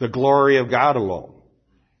 the glory of God alone.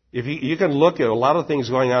 If you can look at a lot of things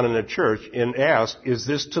going on in the church and ask, is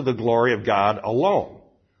this to the glory of God alone?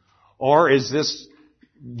 Or is this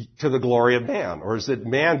to the glory of man? Or is it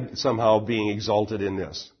man somehow being exalted in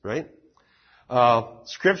this, right?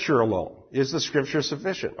 Scripture alone. Is the Scripture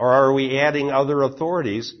sufficient? Or are we adding other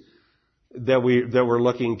authorities that we're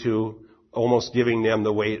looking to, almost giving them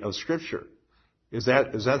the weight of Scripture? Is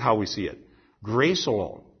that how we see it? Grace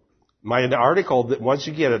alone. My article, once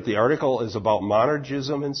you get it, the article is about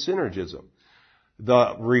monergism and synergism.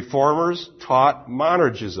 The Reformers taught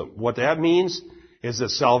monergism. What that means is that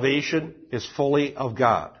salvation is fully of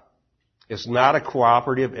God. It's not a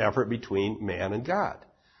cooperative effort between man and God.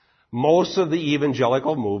 Most of the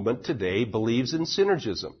evangelical movement today believes in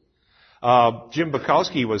synergism. Jim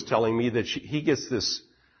Bukowski was telling me that he gets this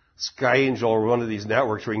Sky Angel or one of these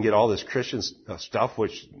networks where you can get all this Christian stuff,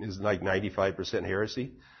 which is like 95%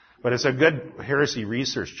 heresy. But it's a good heresy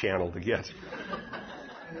research channel to get.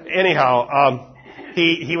 Anyhow,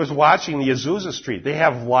 he was watching the Azusa Street. They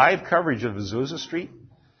have live coverage of Azusa Street.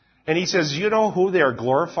 And he says, you know who they are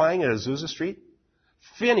glorifying at Azusa Street?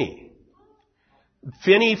 Finney.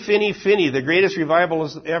 Finney, the greatest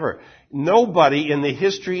revivalist ever. Nobody in the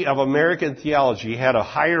history of American theology had a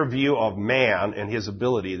higher view of man and his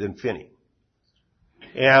ability than Finney.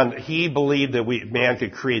 And he believed that man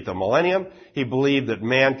could create the millennium. He believed that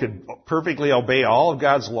man could perfectly obey all of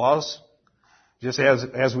God's laws, just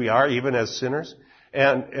as we are, even as sinners.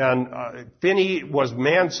 And Finney was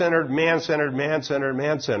man-centered.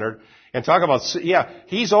 And talk about,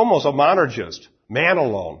 he's almost a monergist. Man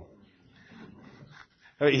alone.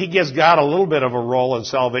 He gives God a little bit of a role in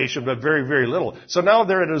salvation, but very, very little. So now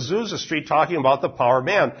they're at Azusa Street talking about the power of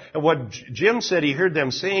man. And what Jim said he heard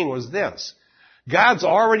them saying was this: God's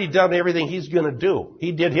already done everything He's going to do.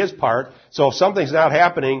 He did His part. So if something's not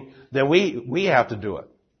happening, then we have to do it.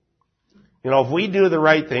 If we do the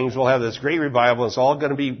right things, we'll have this great revival. It's all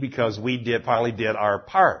going to be because we finally did our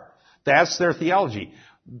part. That's their theology.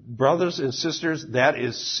 Brothers and sisters, that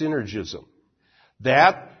is synergism.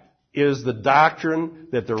 That is the doctrine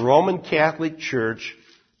that the Roman Catholic Church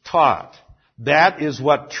taught. That is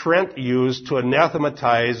what Trent used to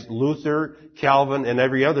anathematize Luther, Calvin, and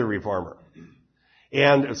every other reformer.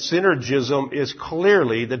 And synergism is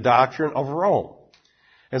clearly the doctrine of Rome.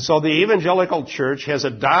 And so the evangelical church has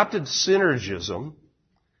adopted synergism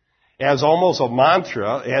as almost a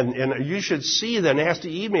mantra, and you should see the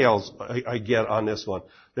nasty emails I get on this one.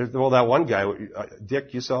 That one guy,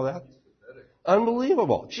 Dick, you saw that?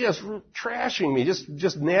 Unbelievable. Just trashing me,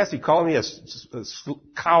 just nasty, calling me a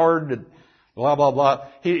coward, blah, blah, blah.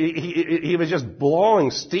 He was just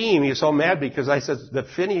blowing steam. He was so mad because I said that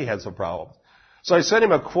Finney had some problems. So I sent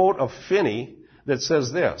him a quote of Finney that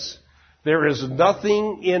says this: "There is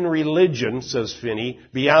nothing in religion," says Finney,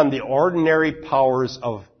 "beyond the ordinary powers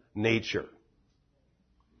of nature."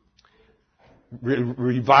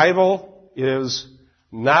 Revival is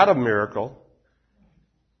not a miracle.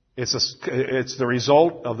 It's the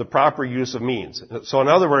result of the proper use of means. So in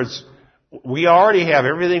other words, we already have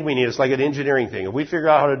everything we need. It's like an engineering thing. If we figure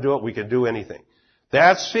out how to do it, we can do anything.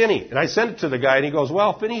 That's Finney. And I sent it to the guy, and he goes,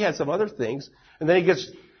 "Well, Finney had some other things." And then he gets,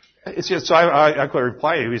 it's just, so I couldn't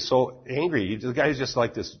reply to him. He's so angry. The guy's just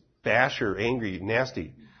like this basher, angry,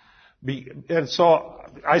 nasty. And so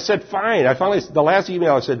I said, fine. The last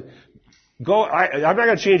email I said, I'm not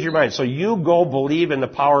going to change your mind. So you go believe in the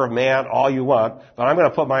power of man all you want, but I'm going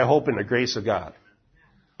to put my hope in the grace of God.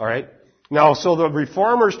 All right? Now, so the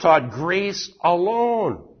reformers taught grace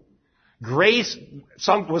alone. Grace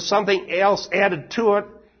with something else added to it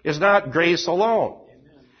is not grace alone.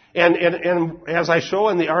 And as I show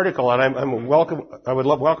in the article, and I would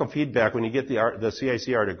welcome feedback when you get the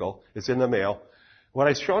CIC article. It's in the mail. What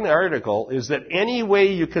I show in the article is that any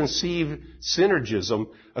way you conceive synergism,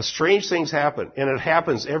 strange things happen, and it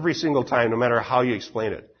happens every single time, no matter how you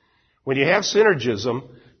explain it. When you have synergism,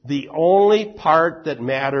 the only part that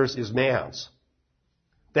matters is man's.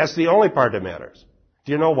 That's the only part that matters.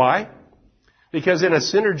 Do you know why? Because in a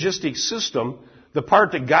synergistic system, the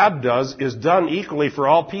part that God does is done equally for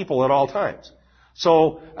all people at all times.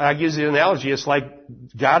 So I use the analogy, it's like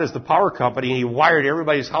God is the power company and He wired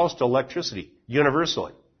everybody's house to electricity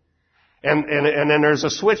universally. And then there's a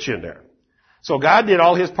switch in there. So God did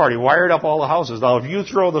all His part. He wired up all the houses. Now if you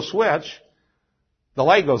throw the switch, the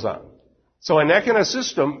light goes on. So in that kind of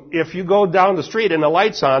system, if you go down the street and the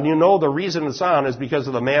light's on, you know the reason it's on is because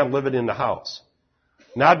of the man living in the house.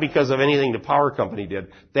 Not because of anything the power company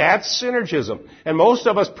did. That's synergism. And most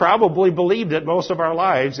of us probably believed it most of our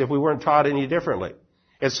lives if we weren't taught any differently.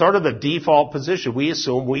 It's sort of the default position. We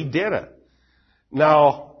assume we did it.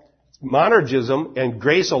 Now, monergism and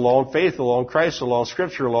grace alone, faith alone, Christ alone,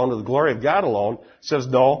 Scripture alone, to the glory of God alone, says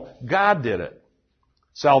no, God did it.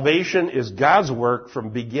 Salvation is God's work from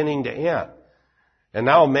beginning to end. And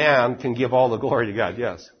now man can give all the glory to God.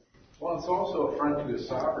 Yes? Well, it's also a front to His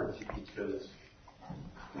sovereignty because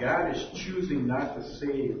God is choosing not to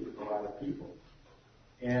save a lot of people.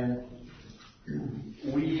 And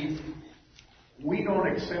we don't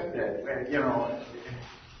accept that. You know,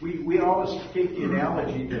 we always take the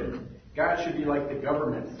analogy that God should be like the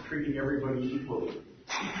government, treating everybody equally.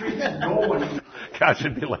 He treats no one equally. God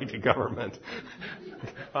should be like the government.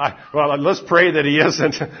 Well, let's pray that He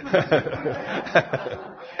isn't.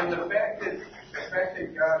 And the fact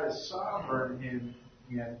that God is sovereign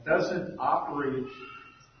and doesn't operate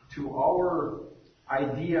to our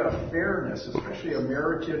idea of fairness, especially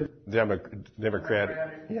American Democratic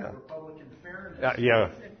Republican fairness. Yeah.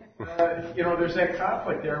 There's that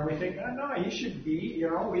conflict there, and we think, no, he should be.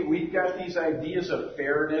 We've got these ideas of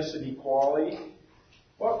fairness and equality.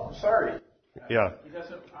 Well, sorry. Yeah. He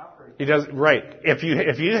doesn't operate. He does, right.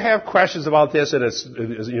 If you have questions about this and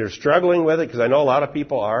you're struggling with it, because I know a lot of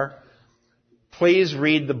people are, please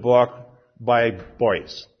read the book by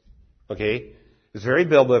Boyce. Okay? It's very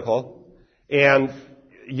biblical, and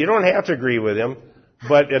you don't have to agree with him,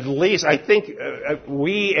 but at least I think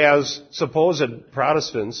we as supposed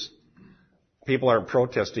Protestants, people aren't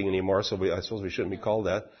protesting anymore, so I suppose we shouldn't be called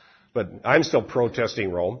that, but I'm still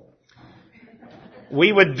protesting Rome.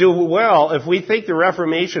 We would do well if we think the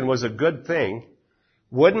Reformation was a good thing.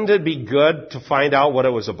 Wouldn't it be good to find out what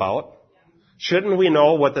it was about? Shouldn't we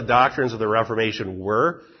know what the doctrines of the Reformation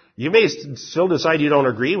were? You may still decide you don't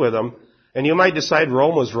agree with them, and you might decide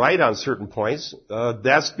Rome was right on certain points.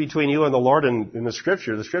 That's between you and the Lord and the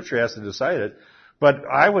Scripture. The Scripture has to decide it. But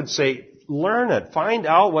I would say, learn it. Find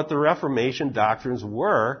out what the Reformation doctrines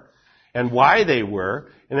were and why they were.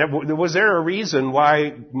 And was there a reason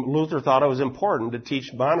why Luther thought it was important to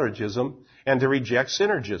teach monergism and to reject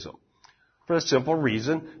synergism? For the simple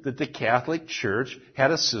reason that the Catholic Church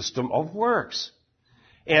had a system of works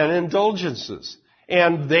and indulgences.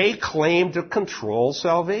 And they claimed to control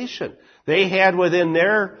salvation. They had within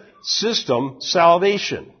their system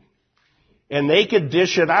salvation. And they could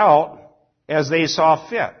dish it out as they saw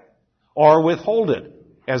fit, or withhold it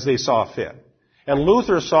as they saw fit. And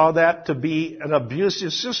Luther saw that to be an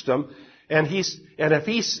abusive system, and if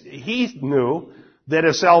he knew that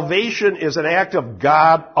if salvation is an act of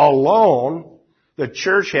God alone, the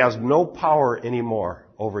church has no power anymore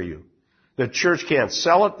over you. The church can't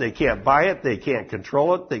sell it, they can't buy it, they can't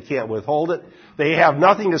control it, they can't withhold it. They have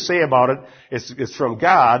nothing to say about it. It's from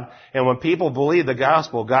God, and when people believe the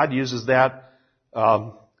gospel, God uses that.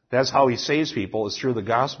 That's how He saves people, is through the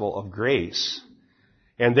gospel of grace.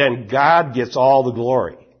 And then God gets all the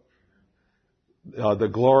glory. The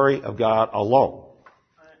glory of God alone.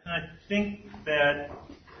 I think that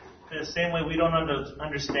in the same way we don't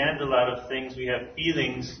understand a lot of things, we have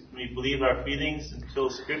feelings, we believe our feelings until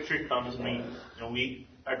Scripture comes, and we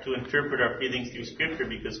are to interpret our feelings through Scripture,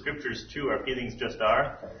 because Scripture is true, our feelings just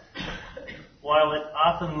are. While it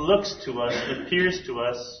often looks to us, it appears to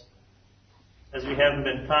us, as we haven't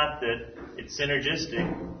been taught that it's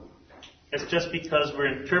synergistic, it's just because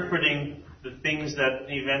we're interpreting the things that,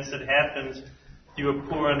 events that happened through a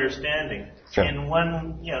poor understanding. Sure. And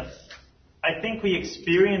I think we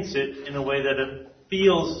experience it in a way that it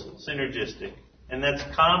feels synergistic. And that's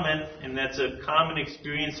common, and that's a common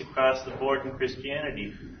experience across the board in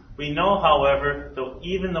Christianity. We know, however,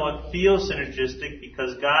 even though it feels synergistic,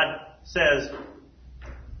 because God says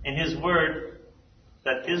in His Word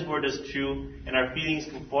that His Word is true, and our feelings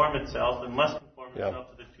conform itself and must conform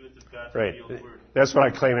itself to the truth of God's revealed Word. That's what I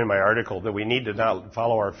claim in my article, that we need to not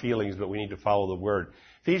follow our feelings, but we need to follow the Word.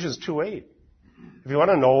 Ephesians 2:8. If you want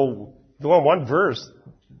to know the one verse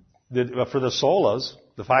for the solas,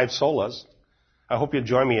 the 5 solas, I hope you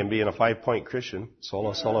join me in being a 5-point Christian.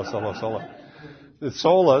 Sola, sola, sola, sola. The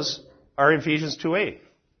solas are Ephesians 2:8.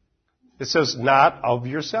 It says, not of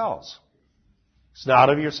yourselves. It's not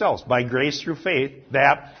of yourselves. By grace through faith,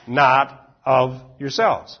 that not of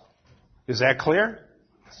yourselves. Is that clear?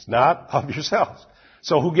 It's not of yourselves.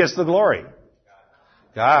 So who gets the glory?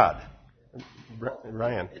 God.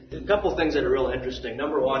 Ryan. A couple of things that are real interesting.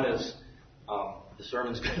 Number one is the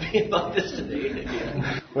sermon's going to be about this today.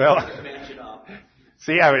 Well,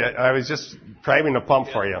 see, I was just priming the pump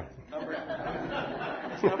for you.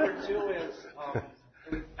 Number two is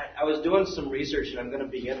I was doing some research, and I'm going to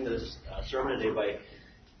begin this sermon today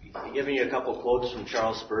by giving you a couple of quotes from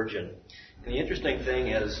Charles Spurgeon. And the interesting thing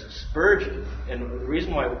is Spurgeon, and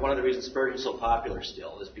one of the reasons Spurgeon's so popular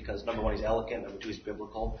still is because, number one, he's eloquent, number two, he's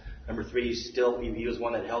biblical, number three, he was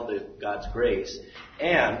one that held to God's grace,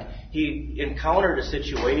 and he encountered a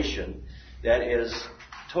situation that is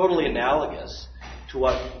totally analogous to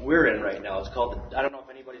what we're in right now. It's called, I don't know if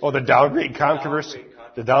anybody's... the downgrade controversy?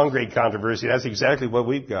 The downgrade controversy, that's exactly what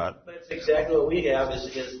we've got. But it's exactly what we have is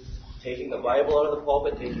taking the Bible out of the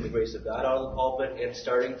pulpit, taking the grace of God out of the pulpit, and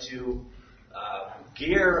starting to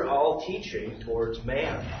gear all teaching towards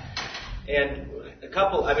man. And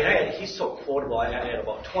he's so quotable. I had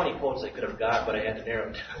about 20 quotes I could have got, but I had to narrow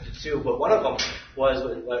it down to 2. But one of them was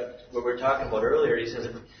what we were talking about earlier. He says,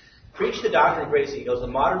 preach the doctrine of grace. He goes, the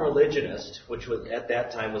modern religionist, which was at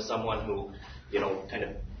that time was someone who, kind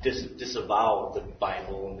of disavowed the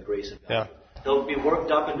Bible and the grace of God. Yeah. They'll be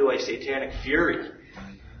worked up into a satanic fury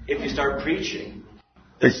if you start preaching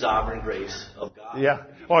the sovereign grace of God. Yeah.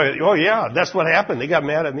 Oh yeah. That's what happened. They got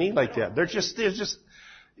mad at me like that. They're just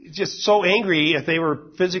so angry. If they were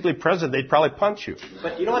physically present, they'd probably punch you.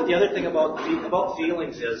 But you know what? The other thing about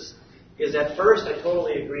feelings is at first I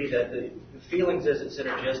totally agree that the feelings isn't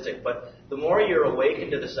synergistic. But the more you're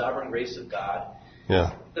awakened to the sovereign grace of God,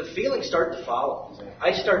 the feelings start to follow.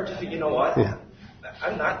 I start to, you know what? Yeah.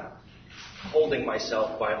 I'm not holding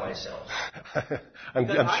myself by myself. I'm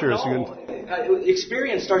sure it's good.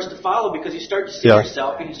 Experience starts to follow because you start to see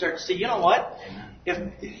yourself and you start to say, you know what? If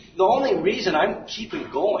the only reason I'm keeping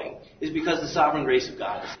going is because the sovereign grace of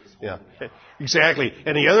God is Yeah, exactly.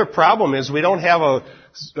 And the other problem is we don't have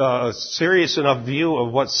a serious enough view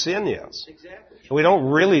of what sin is. Exactly. We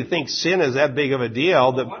don't really think sin is that big of a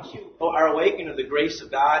deal. Once you are awakened to the grace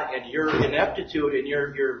of God and your ineptitude and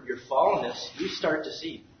your fallenness, you start to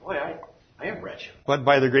see, boy, I am wretched. But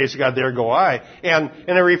by the grace of God, there go I. And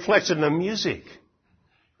it reflects in the music.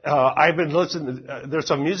 I've been listening. There's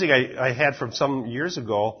some music I had from some years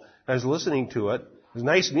ago. I was listening to it. It was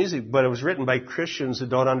nice music, but it was written by Christians who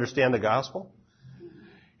don't understand the gospel.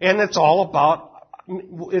 And it's all about,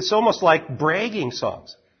 it's almost like bragging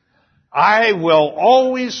songs. I will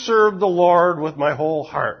always serve the Lord with my whole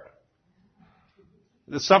heart.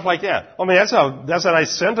 Stuff like that. I mean, that's a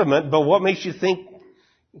nice sentiment, but what makes you think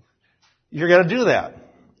you're going to do that?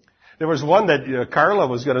 There was one that Carla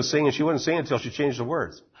was going to sing, and she wouldn't sing until she changed the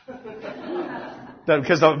words.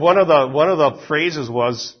 Because one of the phrases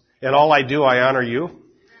was, "In all I do, I honor you."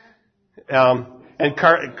 And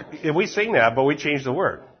we sing that, but we changed the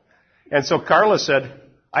word. And so Carla said,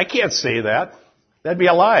 "I can't say that. That'd be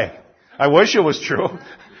a lie. I wish it was true."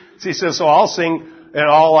 She says, "So I'll sing, and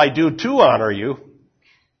all I do to honor you."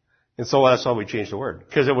 And so that's why we changed the word.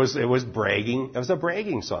 Because it was bragging. It was a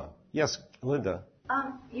bragging song. Yes, Linda.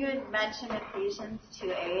 You had mentioned Ephesians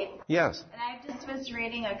 2:8. Yes. And I just was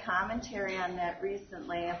reading a commentary on that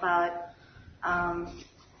recently about,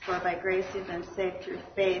 for by grace you've been saved through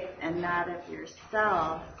faith and not of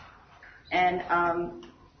yourselves. And,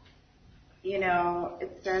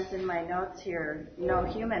 it says in my notes here, no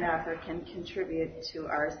human effort can contribute to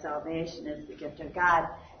our salvation. It's the gift of God,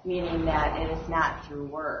 meaning that it is not through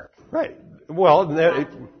works. Right. Well,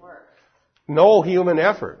 no human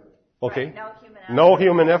effort. Okay. Right, no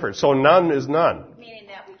human effort. So none is none. Meaning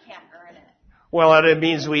that we can't earn it. Well, it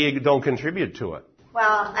means we don't contribute to it.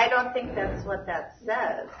 Well, I don't think that's what that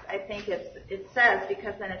says. I think it says,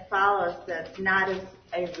 because then it follows that not as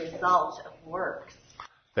a result of works.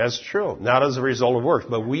 That's true. Not as a result of works,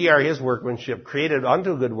 but we are His workmanship, created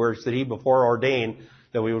unto good works that He before ordained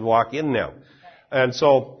that we would walk in them. And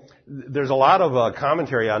so there's a lot of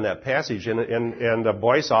commentary on that passage, and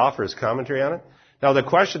Boyce offers commentary on it. Now the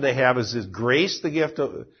question they have is grace the gift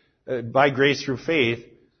of, by grace through faith?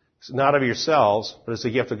 It's not of yourselves, but it's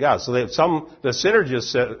the gift of God. So the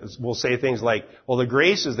synergists will say things like, well, the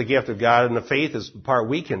grace is the gift of God and the faith is the part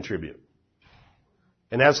we contribute.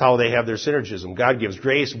 And that's how they have their synergism. God gives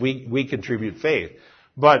grace, we contribute faith.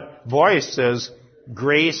 But Boyce says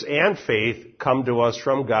grace and faith come to us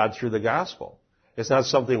from God through the gospel. It's not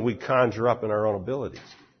something we conjure up in our own abilities.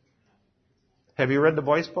 Have you read the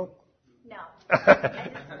Boyce book? No.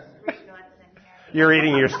 You're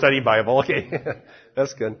reading your study Bible. Okay.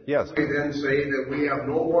 That's good. Yes. We then say that we have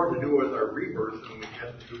no more to do with our rebirth than we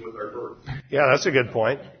have to do with our birth. Yeah, that's a good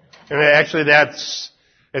point. And actually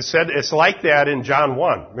it's like that in John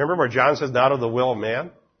 1. Remember where John says, not of the will of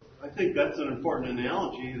man? I think that's an important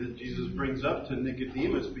analogy that Jesus brings up to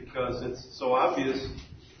Nicodemus because it's so obvious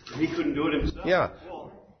that he couldn't do it himself. Yeah.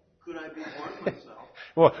 Well, could I be born myself?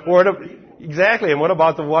 Well, exactly. And what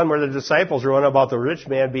about the one where the disciples were on about the rich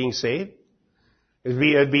man being saved? It'd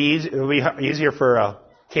be easier for a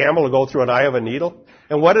camel to go through an eye of a needle.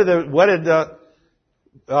 And what did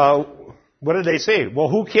they say? Well,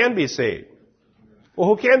 who can be saved? Well,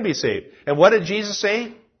 who can be saved? And what did Jesus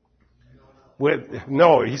say?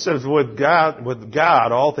 He says with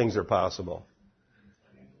God, all things are possible.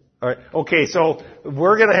 All right. Okay, so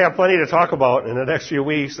we're going to have plenty to talk about in the next few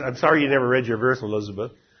weeks. I'm sorry you never read your verse,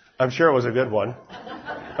 Elizabeth. I'm sure it was a good one.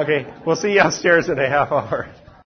 Okay, we'll see you upstairs in a half hour.